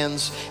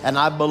hands. And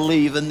I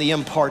believe in the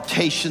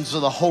impartations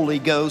of the Holy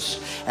Ghost.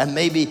 And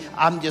maybe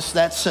I'm just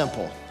that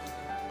simple.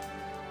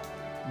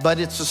 But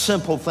it's the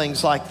simple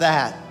things like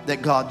that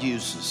that God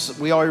uses.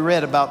 We already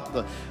read about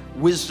the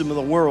wisdom of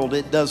the world.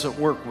 It doesn't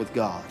work with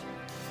God.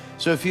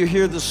 So if you're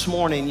here this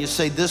morning, you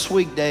say, this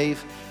week,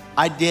 Dave,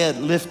 I did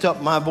lift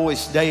up my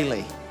voice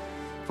daily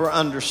for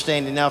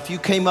understanding. Now, if you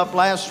came up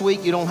last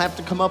week, you don't have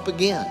to come up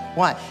again.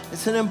 Why?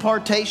 It's an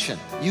impartation.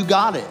 You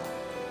got it.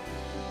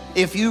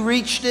 If you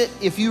reached it,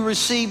 if you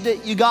received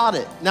it, you got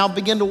it. Now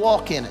begin to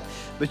walk in it.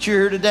 But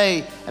you're here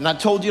today, and I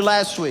told you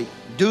last week,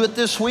 do it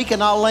this week,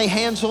 and I'll lay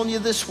hands on you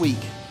this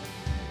week.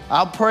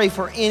 I'll pray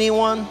for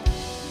anyone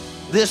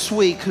this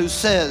week who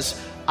says,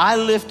 I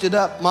lifted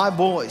up my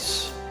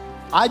voice.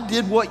 I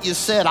did what you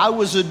said. I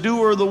was a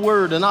doer of the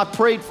word, and I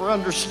prayed for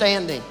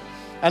understanding,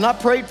 and I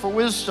prayed for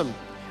wisdom,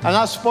 and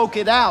I spoke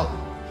it out,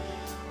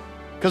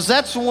 because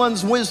that's the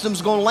ones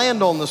wisdom's going to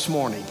land on this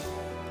morning,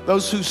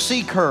 those who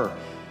seek her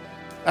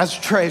as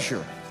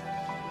treasure.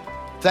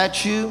 If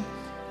that's you,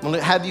 I'm going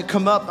to have you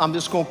come up. I'm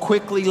just going to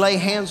quickly lay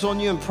hands on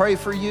you and pray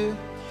for you.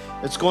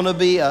 It's going to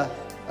be a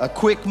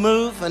quick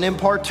move, an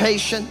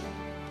impartation.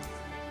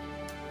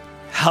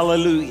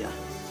 Hallelujah.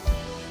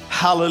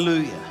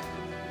 Hallelujah.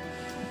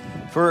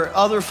 For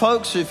other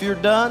folks, if you're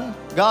done,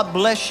 God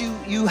bless you.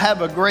 You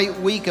have a great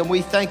week, and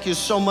we thank you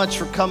so much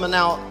for coming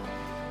out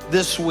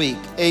this week.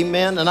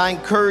 Amen. And I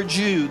encourage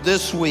you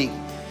this week,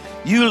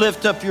 you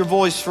lift up your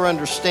voice for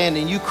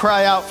understanding. You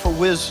cry out for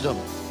wisdom,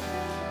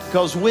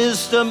 because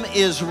wisdom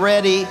is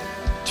ready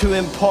to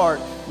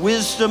impart.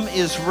 Wisdom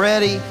is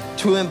ready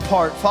to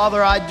impart.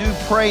 Father, I do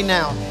pray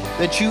now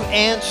that you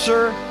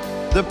answer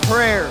the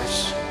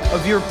prayers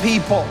of your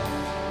people.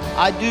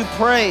 I do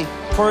pray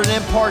for an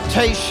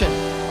impartation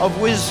of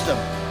wisdom.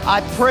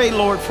 I pray,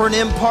 Lord, for an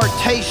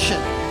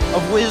impartation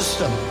of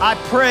wisdom. I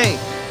pray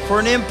for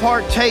an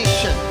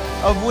impartation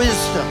of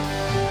wisdom.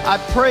 I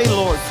pray,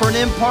 Lord, for an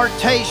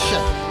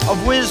impartation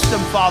of wisdom,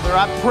 Father.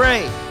 I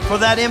pray for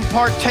that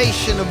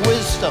impartation of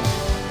wisdom.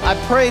 I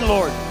pray,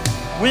 Lord,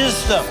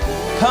 wisdom,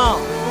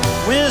 come.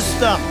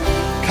 Wisdom,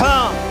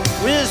 come.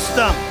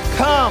 Wisdom,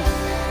 come.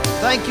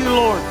 Thank you,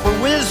 Lord, for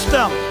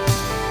wisdom.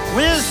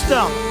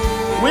 Wisdom,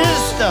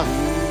 wisdom,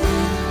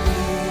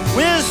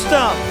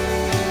 wisdom,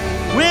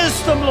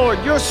 wisdom, Lord.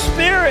 Your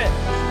Spirit,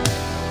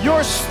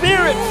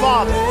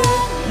 Father,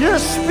 your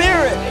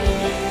Spirit,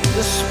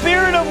 the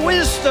Spirit of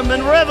wisdom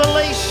and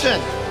revelation,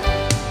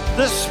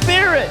 the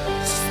Spirit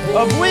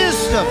of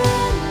wisdom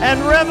and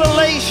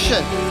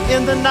revelation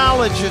in the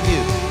knowledge of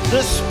you,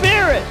 the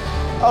Spirit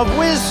of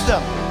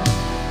wisdom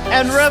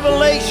and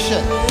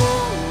revelation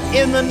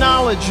in the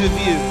knowledge of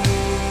you.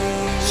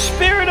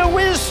 Spirit of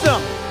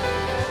wisdom,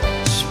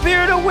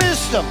 Spirit of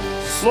wisdom.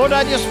 Lord,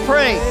 I just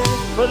pray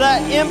for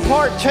that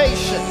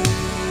impartation.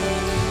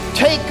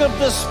 Take of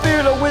the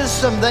Spirit of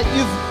wisdom that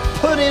you've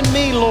put in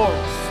me, Lord,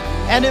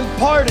 and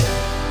impart it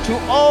to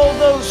all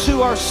those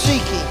who are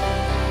seeking.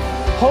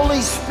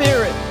 Holy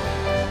Spirit,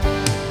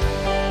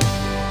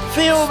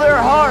 fill their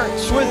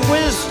hearts with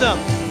wisdom,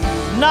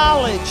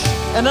 knowledge,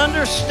 and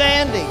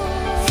understanding.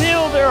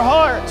 Fill their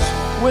hearts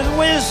with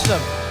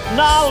wisdom,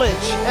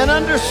 knowledge, and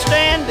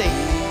understanding.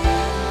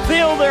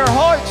 Fill their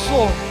hearts,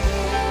 Lord,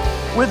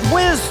 with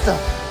wisdom,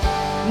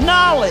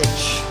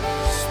 knowledge,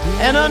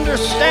 and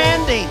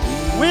understanding.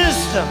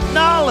 Wisdom,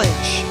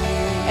 knowledge,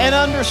 and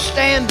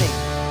understanding.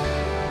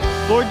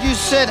 Lord, you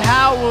said,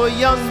 how will a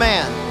young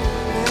man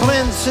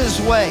cleanse his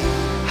way?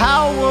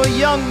 How will a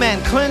young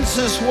man cleanse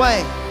his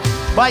way?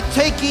 By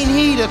taking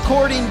heed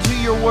according to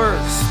your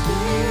words.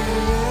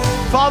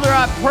 Father,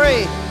 I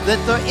pray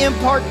that the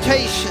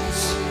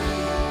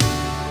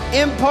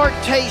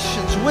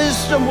impartations,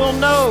 wisdom will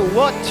know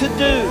what to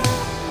do.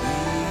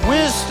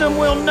 Wisdom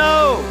will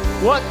know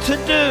what to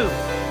do.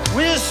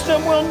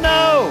 Wisdom will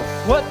know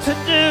what to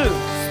do.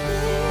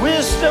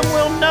 Wisdom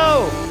will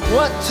know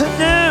what to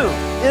do.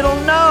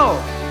 It'll know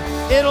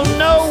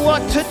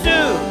what to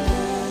do.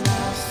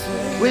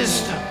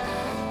 Wisdom,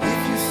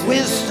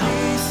 wisdom.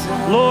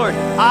 Lord,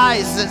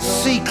 eyes that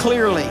see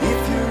clearly,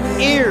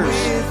 ears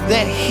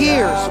that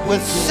hears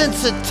with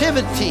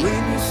sensitivity,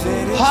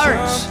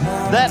 hearts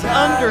that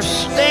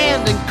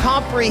understand and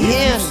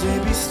comprehend,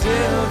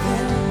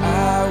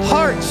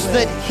 hearts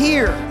that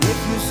hear,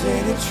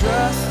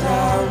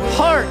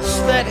 hearts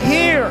that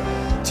hear,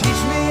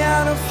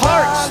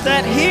 hearts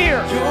that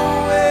hear.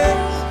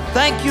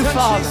 Thank you,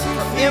 Father,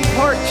 for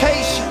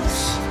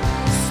impartations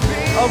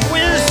of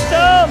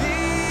wisdom,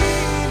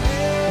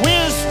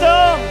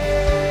 wisdom,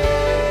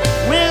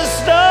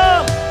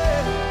 wisdom.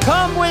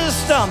 Come,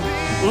 wisdom,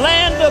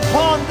 land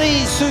upon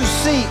these who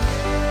seek.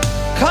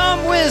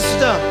 Come,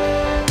 wisdom,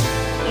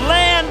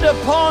 land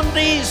upon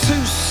these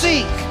who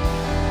seek.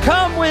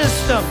 Come,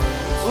 wisdom,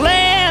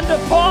 land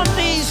upon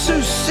these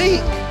who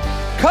seek.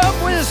 Come,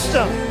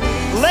 wisdom,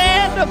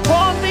 land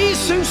upon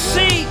these who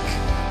seek.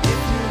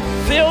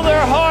 Fill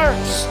their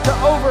hearts to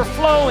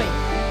overflowing.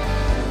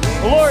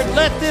 Lord,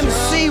 let them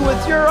see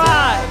with your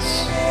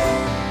eyes.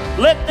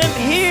 Let them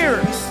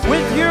hear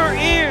with your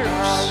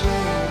ears.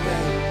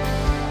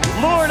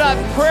 Lord, I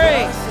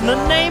pray in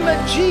the name of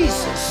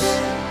Jesus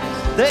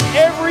that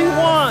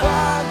everyone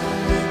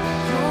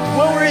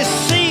will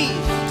receive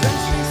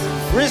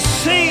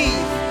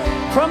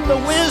from the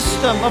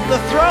wisdom of the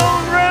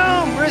throne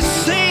room.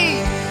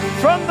 Receive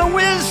from the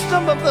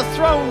wisdom of the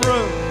throne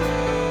room.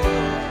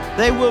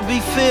 They will be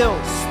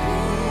filled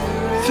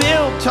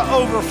to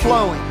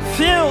overflowing,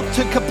 filled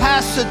to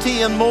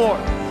capacity and more.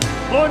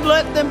 Lord,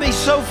 let them be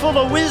so full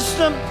of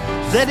wisdom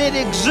that it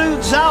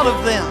exudes out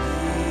of them,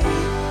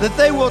 that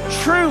they will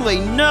truly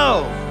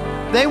know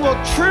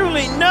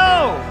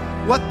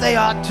what they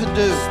ought to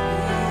do.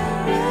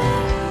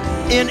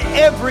 In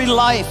every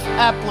life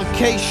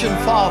application,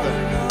 Father,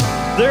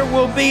 there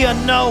will be a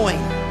knowing,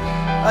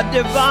 a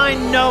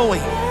divine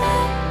knowing,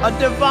 a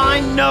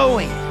divine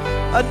knowing,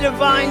 a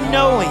divine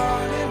knowing,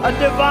 a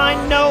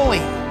divine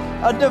knowing,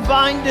 a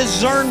divine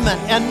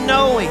discernment and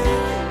knowing,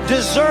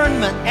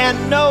 discernment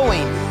and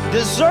knowing,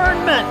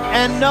 discernment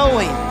and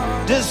knowing,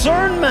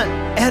 discernment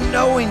and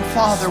knowing,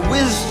 Father.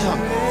 Wisdom,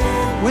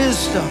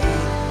 wisdom,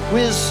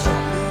 wisdom,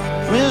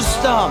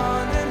 wisdom,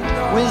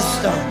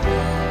 wisdom,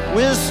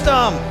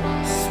 wisdom,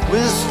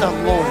 wisdom,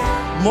 Lord.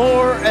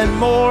 More and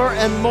more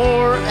and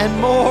more and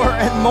more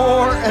and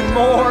more and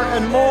more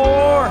and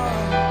more,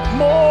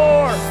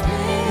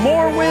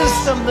 more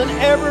wisdom than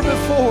ever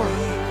before.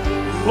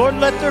 Lord,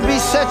 let there be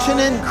such an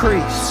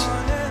increase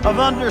of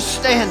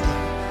understanding,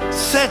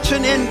 such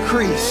an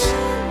increase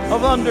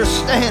of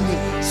understanding,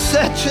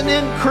 such an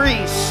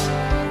increase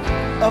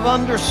of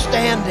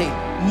understanding.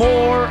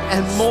 More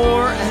and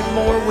more and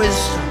more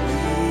wisdom,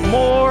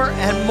 more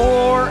and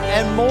more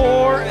and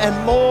more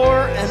and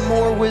more and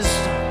more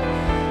wisdom.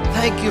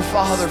 Thank you,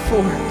 Father,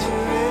 for it.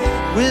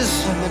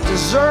 Wisdom and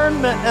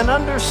discernment and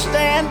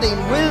understanding.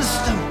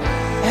 Wisdom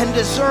and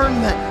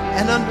discernment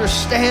and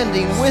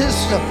understanding.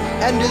 Wisdom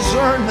and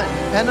discernment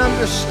and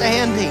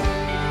understanding.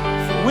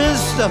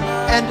 Wisdom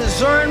and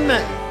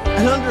discernment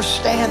and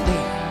understanding.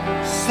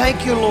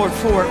 Thank you, Lord,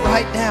 for it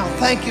right now.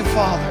 Thank you,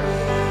 Father.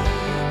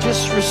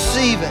 Just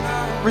receive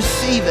it.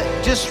 Receive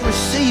it. Just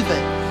receive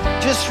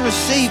it. Just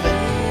receive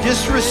it.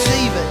 Just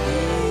receive it.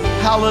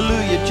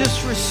 Hallelujah.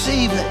 Just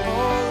receive it.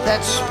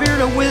 That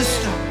spirit of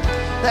wisdom,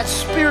 that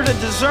spirit of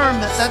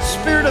discernment, that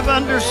spirit of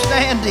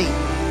understanding.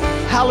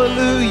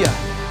 Hallelujah.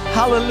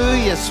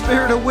 Hallelujah.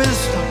 Spirit of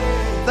wisdom.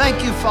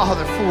 Thank you,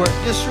 Father, for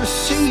it. Just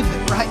receive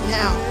it right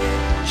now.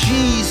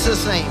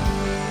 Jesus' name.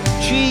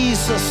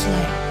 Jesus'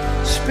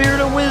 name.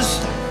 Spirit of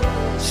wisdom.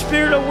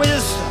 Spirit of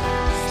wisdom.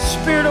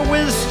 Spirit of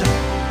wisdom.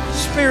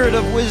 Spirit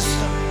of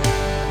wisdom.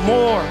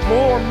 More,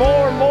 more,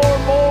 more, more,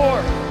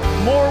 more.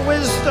 More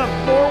wisdom,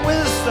 more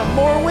wisdom,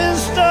 more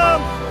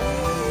wisdom.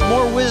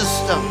 More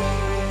wisdom.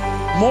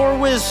 More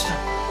wisdom.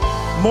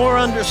 More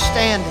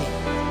understanding.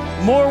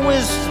 More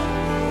wisdom.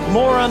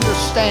 More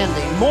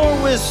understanding. More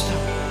wisdom.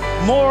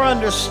 More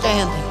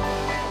understanding.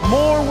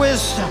 More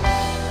wisdom.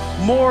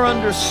 More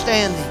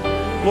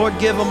understanding. Lord,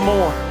 give them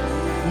more.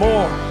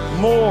 More,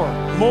 more,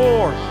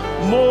 more,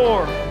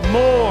 more,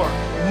 more,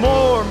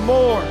 more,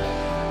 more.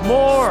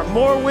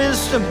 More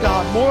wisdom,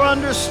 God, more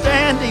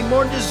understanding,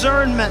 more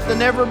discernment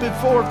than ever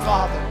before,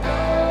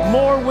 Father.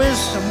 More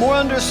wisdom, more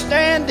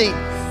understanding,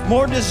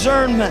 more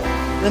discernment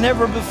than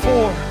ever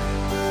before.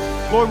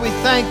 Lord, we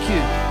thank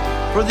you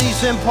for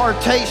these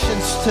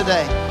impartations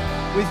today.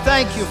 We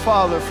thank you,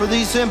 Father, for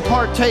these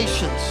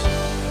impartations.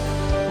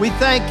 We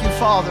thank you,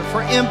 Father,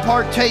 for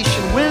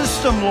impartation.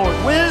 Wisdom, Lord,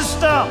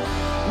 wisdom,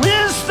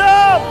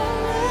 wisdom.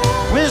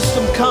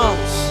 Wisdom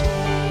comes.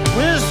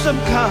 Wisdom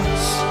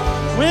comes.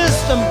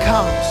 Wisdom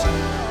comes.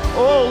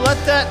 Oh,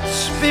 let that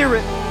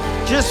spirit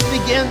just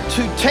begin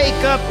to take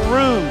up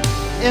room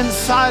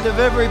inside of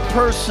every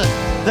person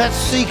that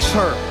seeks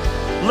her.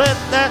 Let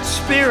that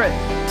spirit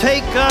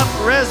take up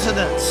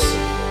residence.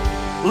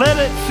 Let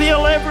it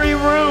fill every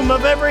room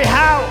of every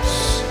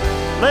house.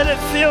 Let it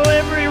fill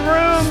every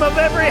room of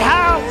every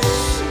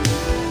house.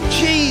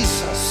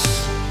 Jesus.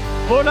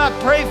 Lord, I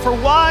pray for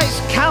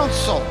wise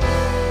counsel.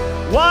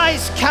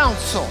 Wise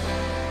counsel.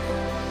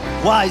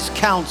 Wise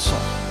counsel.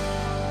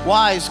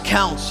 Wise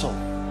counsel,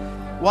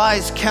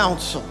 wise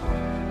counsel,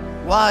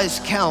 wise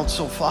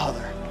counsel,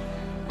 Father.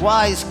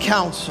 Wise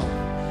counsel,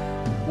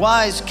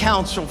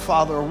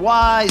 Father.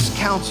 Wise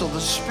counsel,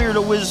 the spirit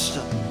of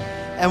wisdom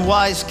and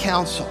wise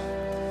counsel.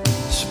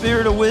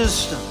 Spirit of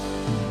wisdom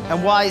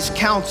and wise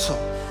counsel.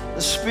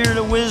 The spirit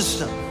of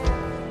wisdom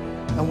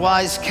and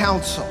wise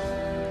counsel.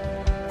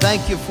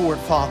 Thank you for it,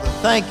 Father.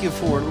 Thank you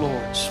for it,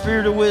 Lord.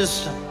 Spirit of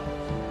wisdom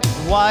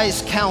and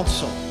wise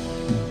counsel.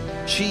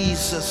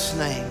 Jesus'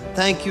 name.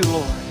 Thank you,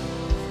 Lord.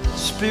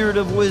 Spirit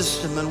of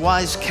wisdom and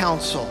wise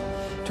counsel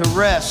to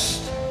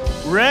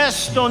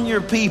rest on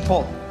your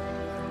people,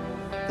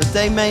 that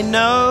they may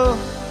know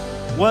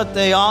what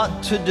they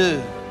ought to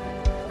do,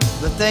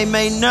 that they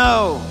may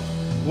know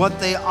what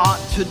they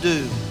ought to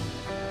do.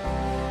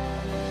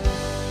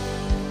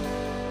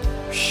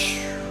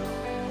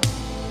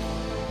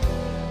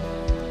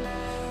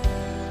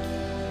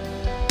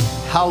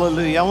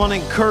 Hallelujah. I want to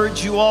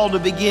encourage you all to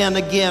begin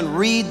again.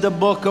 Read the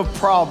book of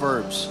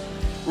Proverbs.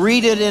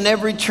 Read it in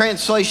every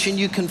translation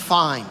you can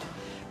find.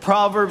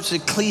 Proverbs,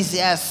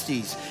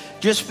 Ecclesiastes.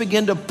 Just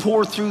begin to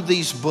pour through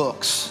these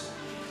books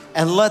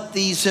and let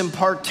these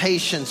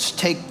impartations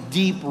take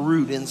deep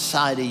root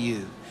inside of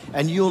you.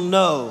 And you'll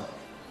know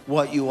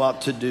what you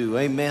ought to do.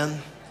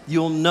 Amen.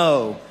 You'll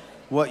know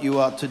what you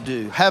ought to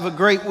do. Have a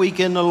great week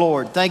in the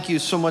Lord. Thank you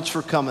so much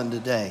for coming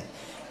today.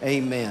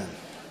 Amen.